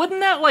 But wouldn't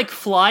that like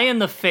fly in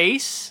the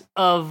face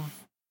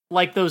of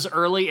like those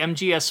early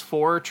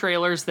MGS4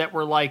 trailers that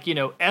were like,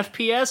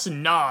 FPS?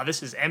 Nah,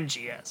 this is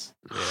MGS.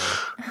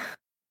 Yeah.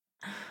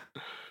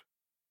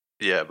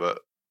 Yeah, but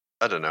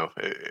I don't know.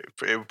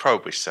 It would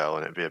probably sell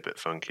and it'd be a bit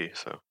funky.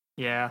 So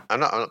yeah, I'm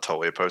not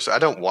totally opposed to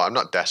it. I'm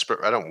not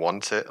desperate. I don't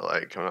want it.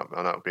 Like I'm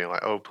not being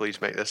like, oh,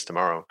 please make this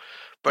tomorrow.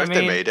 But if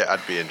they made it,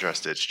 I'd be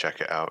interested to check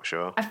it out.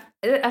 Sure.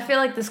 I feel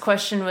like this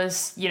question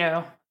was,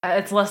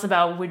 it's less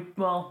about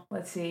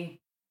let's see.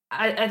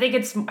 I think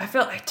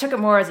I took it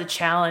more as a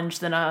challenge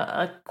than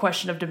a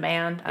question of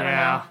demand. I don't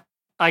know.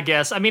 I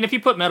guess. I mean, if you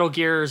put Metal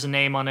Gear's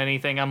name on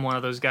anything, I'm one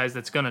of those guys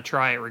that's going to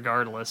try it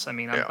regardless. I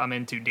mean, I'm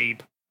in too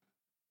deep.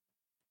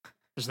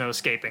 There's no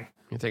escaping.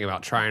 You're thinking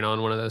about trying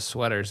on one of those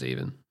sweaters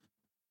even.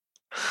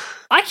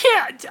 I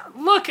can't.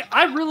 Look,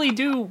 I really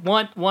do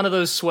want one of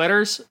those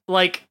sweaters.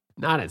 Like,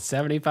 not at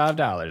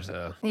 $75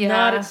 though.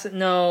 Yeah.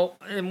 No,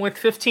 and with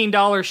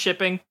 $15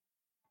 shipping.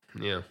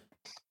 Yeah.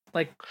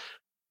 Like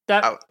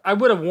that, I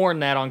would have worn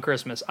that on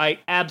Christmas. I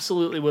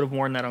absolutely would have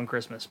worn that on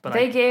Christmas. But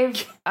they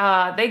gave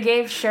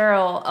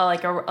Cheryl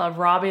a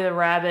Robbie the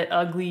Rabbit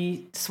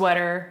ugly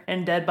sweater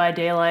in Dead by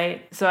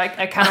Daylight. So I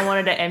kind of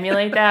wanted to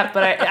emulate that,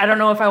 but I don't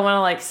know if I want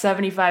to like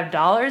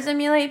 $75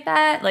 emulate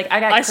that. Like I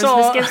got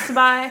Christmas gifts to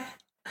buy.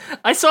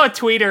 I saw a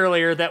tweet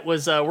earlier that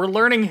was, we're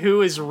learning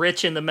who is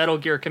rich in the Metal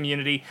Gear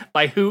community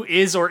by who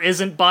is or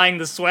isn't buying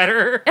the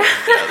sweater.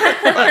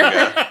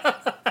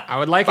 I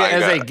would like it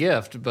as a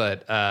gift,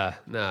 but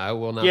no, I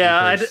will not.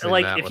 Yeah,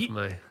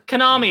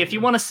 Konami, if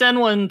you want to send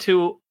one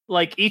to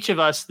like each of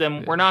us,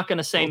 then we're not going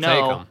to say no.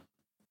 Take 'em.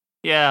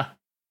 Yeah,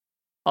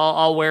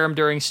 I'll wear them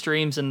during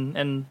streams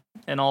and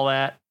all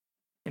that.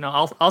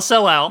 I'll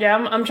sell out. Yeah,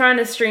 I'm trying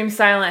to stream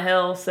Silent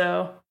Hill,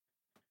 so.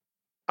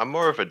 I'm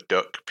more of a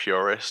duck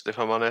purist, if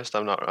I'm honest.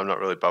 I'm not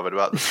really bothered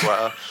about the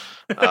sweater.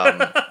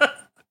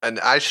 And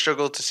I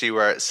struggle to see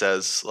where it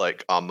says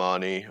like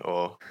Armani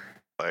or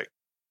like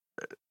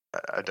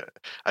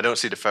I don't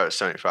see the photo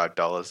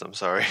 $75. I'm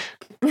sorry.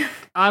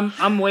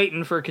 I'm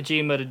waiting for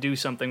Kojima to do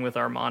something with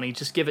Armani.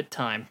 Just give it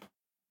time.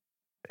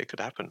 It could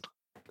happen.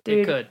 Dude,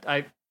 it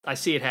could. I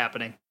see it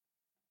happening.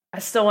 I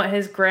still want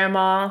his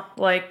grandma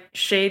like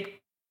shade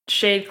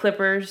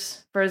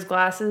clippers for his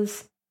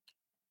glasses.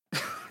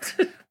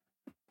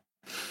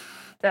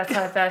 That's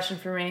high fashion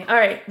for me. All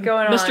right,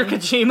 going on. Mr.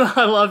 Kojima,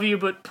 I love you,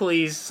 but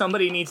please,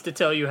 somebody needs to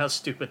tell you how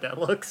stupid that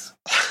looks.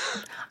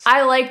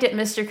 I liked it,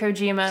 Mr.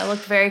 Kojima. It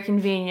looked very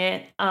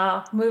convenient.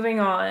 Moving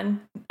on.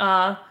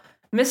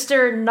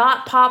 Mr.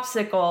 Not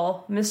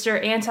Popsicle,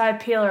 Mr.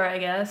 Anti-Peeler, I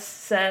guess,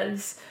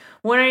 says,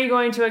 when are you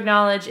going to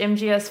acknowledge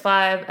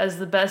MGS5 as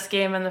the best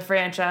game in the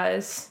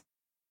franchise?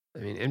 I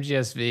mean,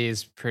 MGS-V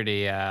is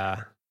pretty...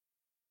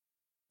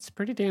 it's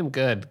pretty damn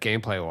good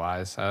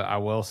gameplay-wise. I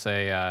will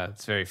say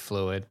it's very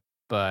fluid.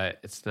 But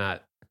it's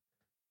not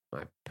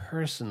my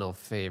personal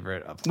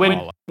favorite of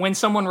all. When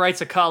someone writes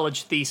a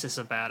college thesis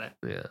about it.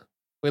 Yeah.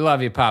 We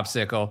love you,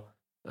 Popsicle.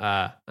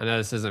 I know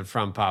this isn't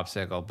from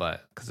Popsicle,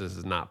 but because this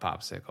is not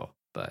Popsicle,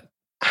 but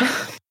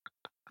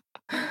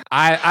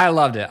I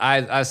loved it.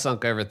 I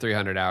sunk over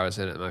 300 hours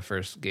in it in my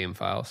first game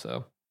file.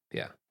 So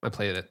yeah, I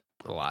played it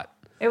a lot.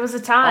 It was a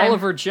time.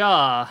 Oliver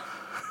Jaw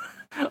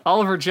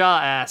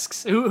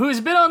asks,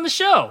 who's been on the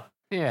show?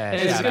 Yeah.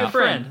 And is a good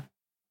friend.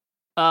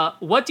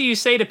 What do you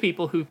say to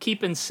people who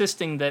keep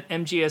insisting that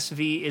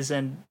MGS-V is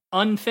an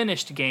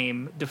unfinished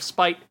game,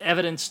 despite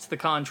evidence to the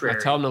contrary? I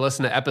tell them to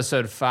listen to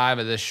episode 5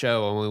 of this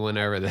show when we went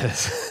over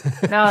this.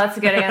 No, that's a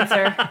good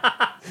answer.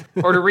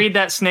 Or to read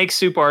that Snake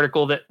Soup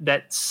article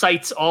that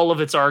cites all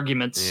of its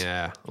arguments.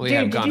 Yeah, we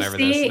have gone over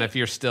this. And if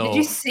you're still... Did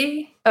you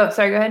see... Oh,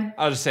 sorry, go ahead.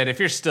 I was just saying, if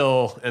you're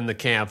still in the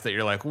camp that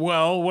you're like,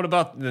 well, what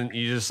about... Then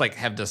you just like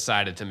have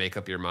decided to make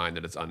up your mind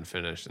that it's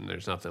unfinished, and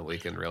there's nothing we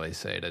can really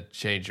say to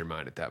change your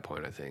mind at that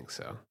point, I think.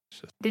 So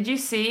Did you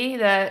see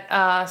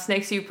that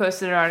Snake Soup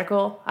posted an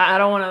article? I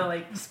don't want to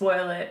like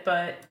spoil it,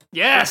 but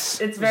yes,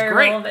 it's very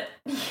great. relevant.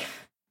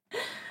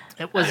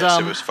 It was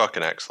it was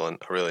fucking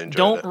excellent. I really enjoyed it.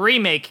 Don't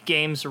remake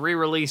games,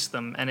 re-release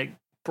them, and it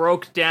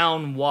broke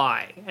down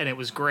why, and it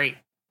was great.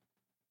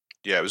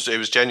 Yeah, it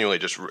was genuinely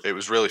it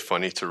was really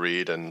funny to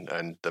read,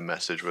 and the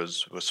message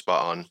was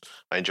spot on.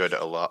 I enjoyed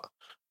it a lot.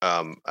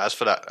 As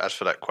for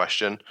that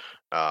question,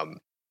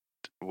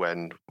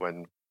 when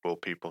will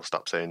people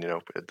stop saying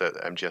that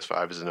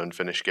MGS5 is an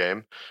unfinished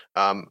game?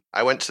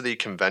 I went to the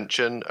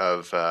convention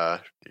of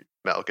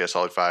Metal Gear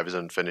Solid 5 is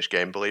unfinished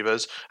game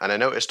believers, and I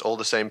noticed all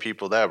the same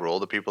people there were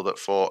all the people that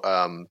thought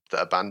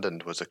that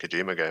Abandoned was a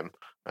Kojima game,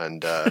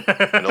 and all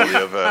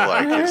the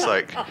other it's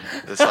like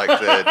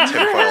the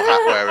tinfoil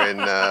hat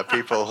wearing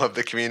people of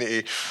the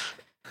community.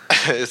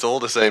 It's all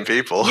the same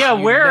people. Yeah,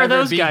 where are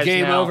those guys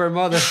game now? over,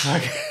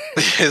 motherfucker.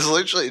 It's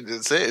literally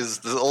it's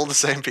all the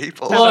same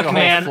people. Look, like a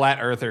man, whole flat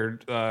earther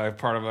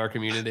part of our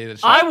community.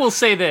 I will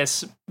say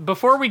this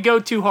before we go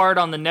too hard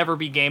on the never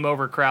be game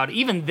over crowd.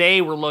 Even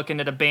they were looking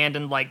at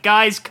Abandoned like,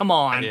 guys, come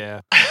on.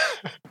 Yeah.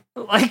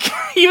 Like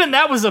even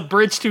that was a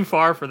bridge too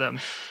far for them.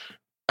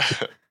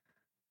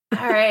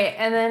 All right,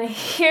 and then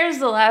here's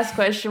the last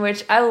question,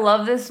 which I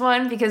love this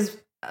one because,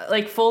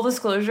 like, full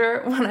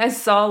disclosure, when I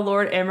saw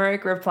Lord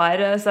Emmerich reply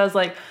to us, I was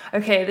like,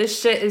 okay, this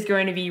shit is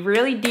going to be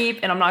really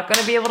deep, and I'm not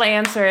going to be able to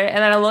answer it. And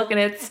then I look, and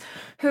it's,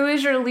 who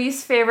is your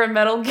least favorite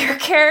Metal Gear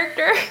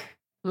character?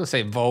 I'm going to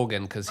say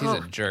Volgan, because he's a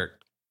jerk.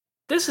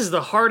 This is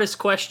the hardest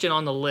question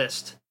on the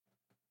list.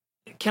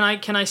 Can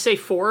I say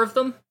 4 of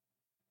them?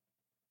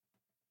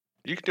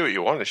 You can do what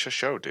you want. It's your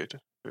show, dude.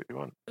 Do what you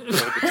want. Have a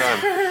good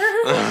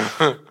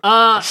time.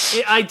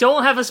 I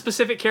don't have a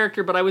specific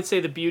character, but I would say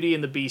the Beauty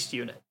and the Beast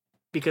unit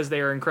because they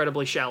are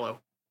incredibly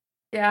shallow.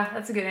 Yeah,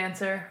 that's a good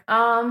answer.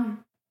 I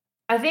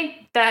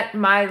think that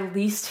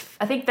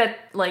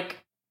like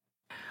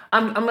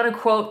I'm gonna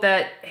quote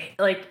that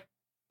like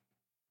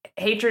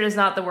hatred is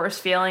not the worst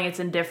feeling, it's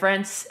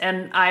indifference,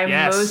 and I'm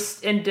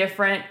most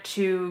indifferent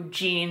to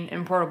Gene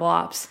in Portable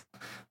Ops.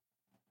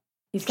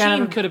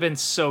 Gene could have been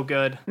so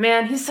good.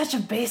 Man, he's such a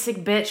basic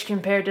bitch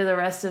compared to the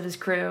rest of his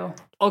crew.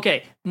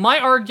 Okay, my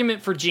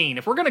argument for Gene,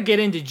 if we're going to get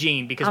into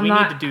Gene, because we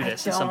need to do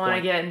this at some point. I don't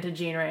want to get into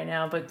Gene right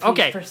now, but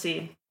please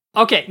proceed.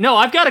 Okay, no,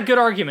 I've got a good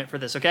argument for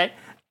this, okay?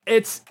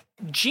 It's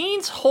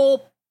Gene's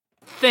whole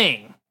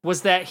thing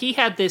was that he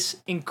had this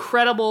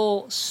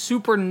incredible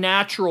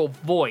supernatural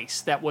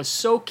voice that was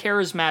so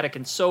charismatic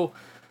and so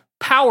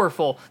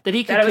powerful that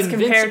he could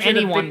convince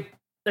anyone.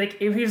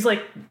 He was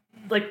like,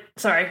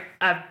 sorry,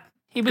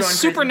 he was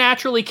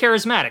supernaturally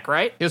charismatic,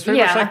 right? He was pretty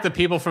much like the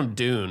people from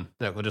Dune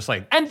that were just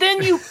like... And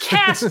then you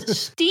cast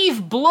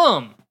Steve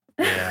Blum.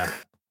 Yeah.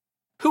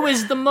 Who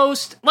is the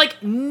most...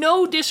 Like,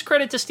 no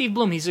discredit to Steve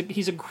Blum. He's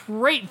a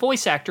great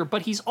voice actor,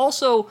 but he's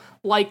also,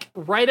 like,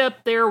 right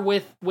up there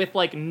with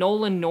like,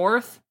 Nolan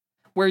North,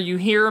 where you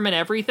hear him in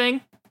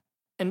everything.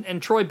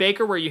 And Troy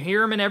Baker, where you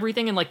hear him in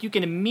everything. And, like, you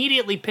can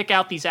immediately pick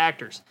out these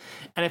actors.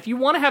 And if you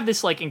want to have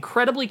this, like,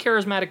 incredibly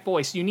charismatic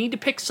voice, you need to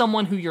pick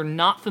someone who you're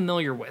not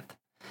familiar with.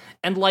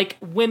 And, like,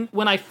 when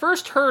I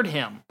first heard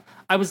him,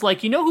 I was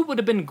like, you know who would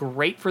have been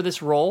great for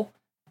this role?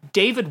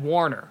 David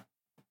Warner,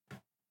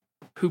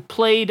 who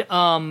played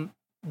the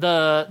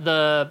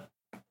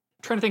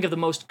trying to think of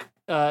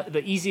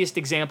the easiest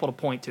example to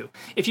point to.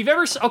 If you've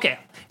ever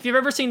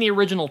seen the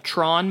original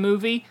Tron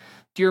movie,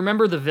 do you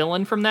remember the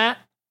villain from that?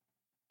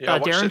 Yeah,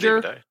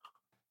 Derringer,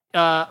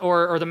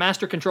 or the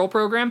Master Control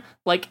Program?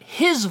 Like,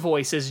 his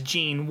voice as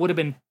Gene would have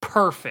been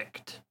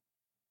perfect.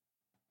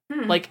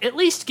 Like, at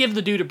least give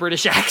the dude a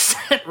British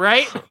accent,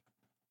 right?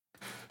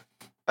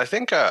 I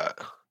think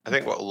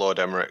what Lord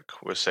Emmerich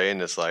was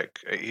saying is like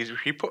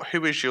he put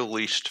who is your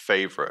least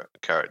favorite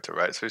character,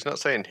 right? So he's not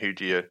saying who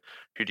do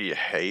you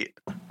hate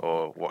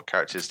or what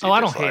characters do you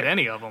I dislike. don't hate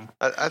any of them.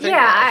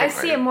 I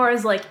see it more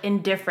as like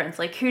indifference.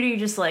 Like, who do you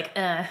just like?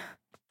 I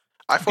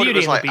thought it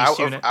was like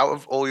out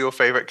of all your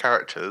favorite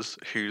characters,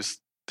 who's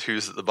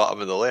at the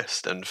bottom of the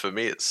list, and for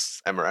me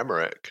it's Emma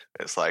Emmerich.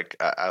 It's like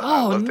I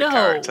love the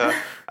character.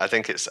 I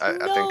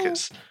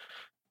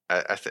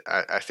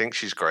think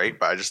she's great,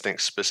 but I just think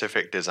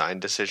specific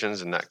design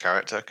decisions in that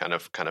character kind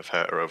of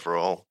hurt her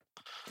overall.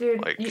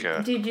 Dude, like, you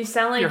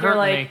sound like you're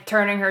like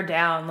turning her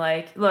down.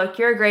 Like, look,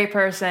 you're a great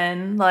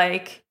person.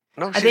 Like,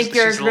 no, I think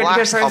you're a good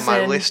person on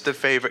my list of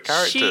favorite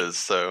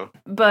characters.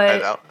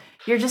 But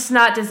you're just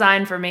not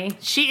designed for me.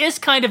 She is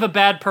kind of a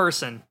bad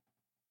person.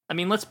 I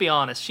mean, let's be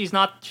honest. She's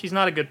not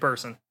a good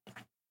person.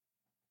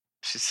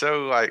 She's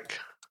so like,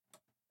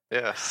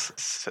 yes,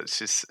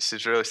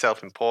 she's really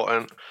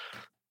self-important.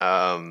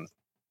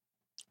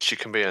 She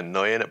can be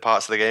annoying at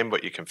parts of the game,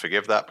 but you can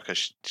forgive that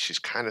because she's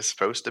kind of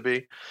supposed to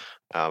be.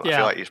 I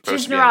feel like you're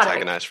supposed to be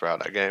antagonized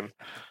throughout that game.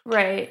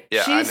 Right.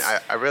 Yeah, and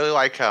I really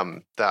like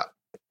that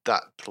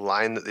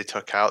line that they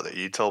took out that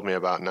you told me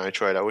about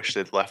Nitroid. I wish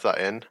they'd left that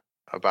in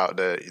about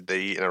the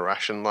eating a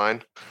ration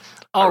line.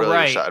 I really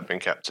wish that had been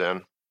kept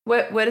in.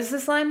 What is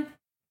this line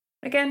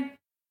again?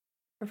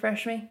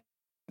 Refresh me.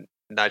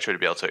 Nitroid to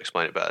be able to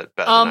explain it better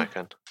than I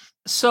can.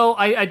 So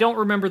I don't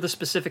remember the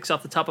specifics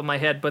off the top of my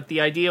head, but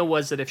the idea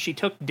was that if she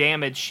took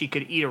damage, she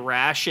could eat a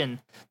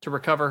ration to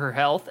recover her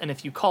health, and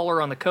if you call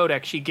her on the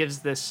codec, she gives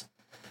this.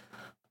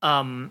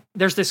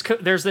 There's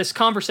this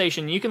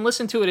conversation. You can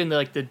listen to it in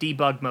the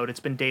debug mode. It's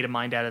been data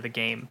mined out of the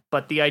game,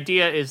 but the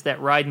idea is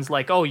that Raiden's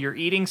like, "Oh, you're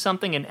eating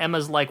something," and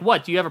Emma's like,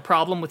 "What? Do you have a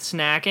problem with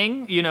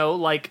snacking? You know,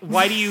 like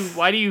why do you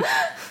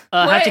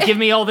have to give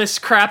me all this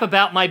crap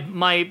about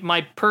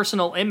my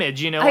personal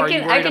image? You know,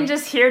 I can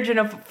just hear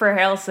Jennifer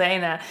Hale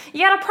saying that. You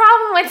got a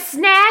problem with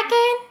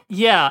snacking?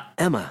 Yeah,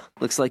 Emma,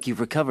 looks like you've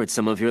recovered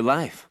some of your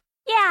life.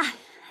 Yeah,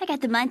 I got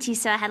the munchies,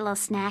 so I had a little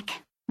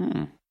snack.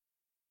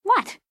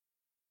 What?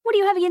 What do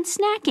you have against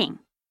snacking?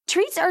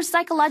 Treats are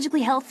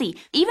psychologically healthy.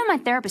 Even my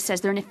therapist says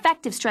they're an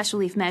effective stress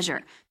relief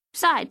measure.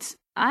 Besides,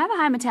 I have a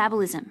high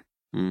metabolism.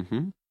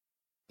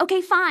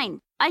 Okay, fine.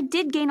 I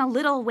did gain a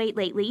little weight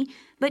lately,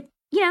 but,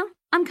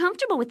 I'm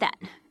comfortable with that.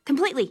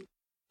 Completely.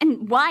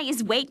 And why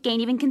is weight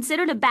gain even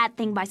considered a bad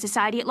thing by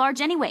society at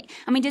large anyway?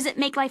 I mean, does it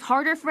make life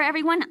harder for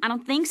everyone? I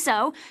don't think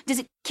so. Does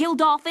it kill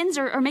dolphins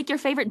or make your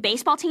favorite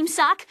baseball team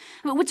suck?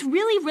 What's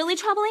really, really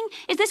troubling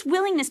is this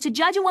willingness to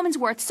judge a woman's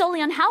worth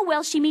solely on how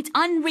well she meets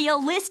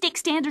unrealistic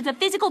standards of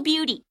physical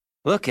beauty.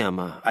 Look,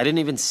 Emma, I didn't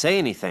even say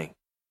anything.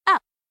 Oh.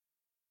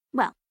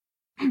 Well.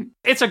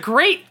 It's a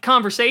great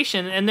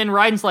conversation, and then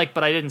Raiden's like,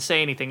 "But I didn't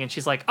say anything," and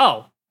she's like,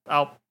 "Oh,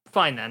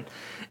 fine then."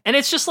 And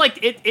it's just like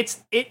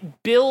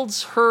it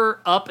builds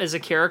her up as a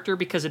character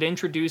because it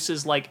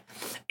introduces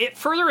it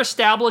further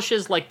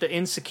establishes the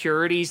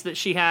insecurities that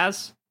she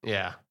has.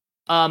 Yeah.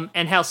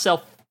 And how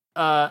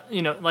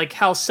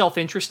how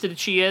self-interested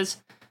she is,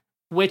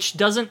 which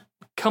doesn't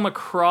come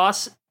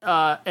across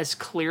as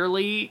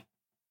clearly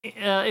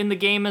in the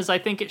game as I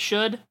think it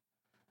should.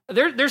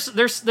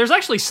 There's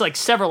actually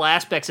several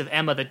aspects of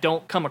Emma that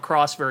don't come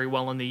across very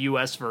well in the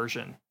US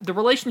version. The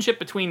relationship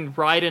between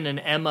Raiden and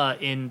Emma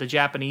in the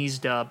Japanese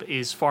dub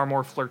is far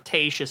more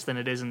flirtatious than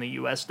it is in the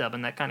US dub,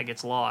 and that kind of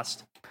gets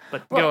lost.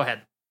 But go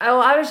ahead. Oh,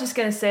 I was just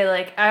gonna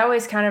say, I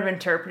always kind of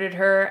interpreted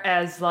her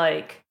as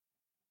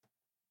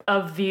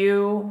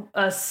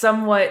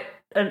somewhat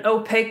an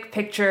opaque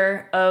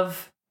picture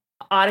of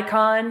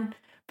Otacon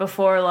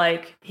before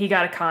he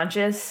got a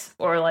conscious,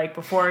 or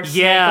before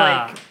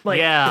Snake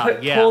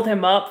pulled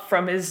him up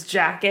from his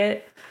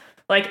jacket,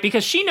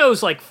 because she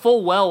knows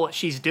full well what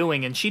she's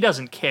doing and she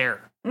doesn't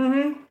care.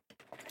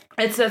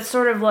 It's that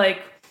sort of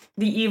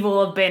the evil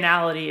of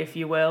banality, if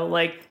you will.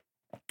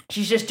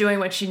 She's just doing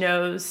what she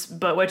knows,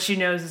 but what she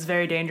knows is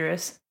very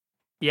dangerous.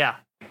 Yeah,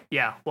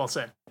 well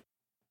said.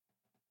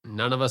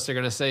 None of us are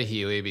gonna say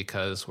Huey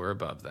because we're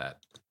above that.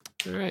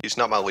 All right. He's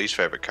not my least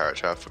favorite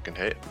character. I fucking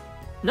hate him.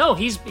 No,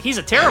 he's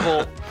a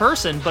terrible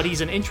person, but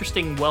he's an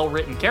interesting,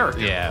 well-written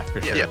character. Yeah,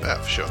 for sure.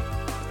 Yeah, for sure.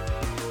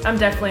 I'm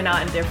definitely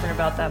not indifferent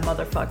about that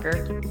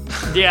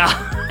motherfucker. Yeah.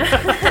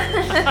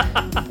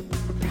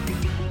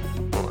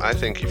 Well, I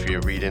think if you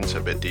read into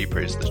a bit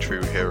deeper, he's the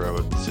true hero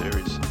of the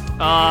series.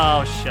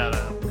 Oh, shut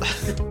up.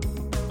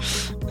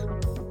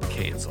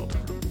 Cancelled.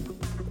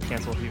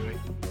 Cancel Huey.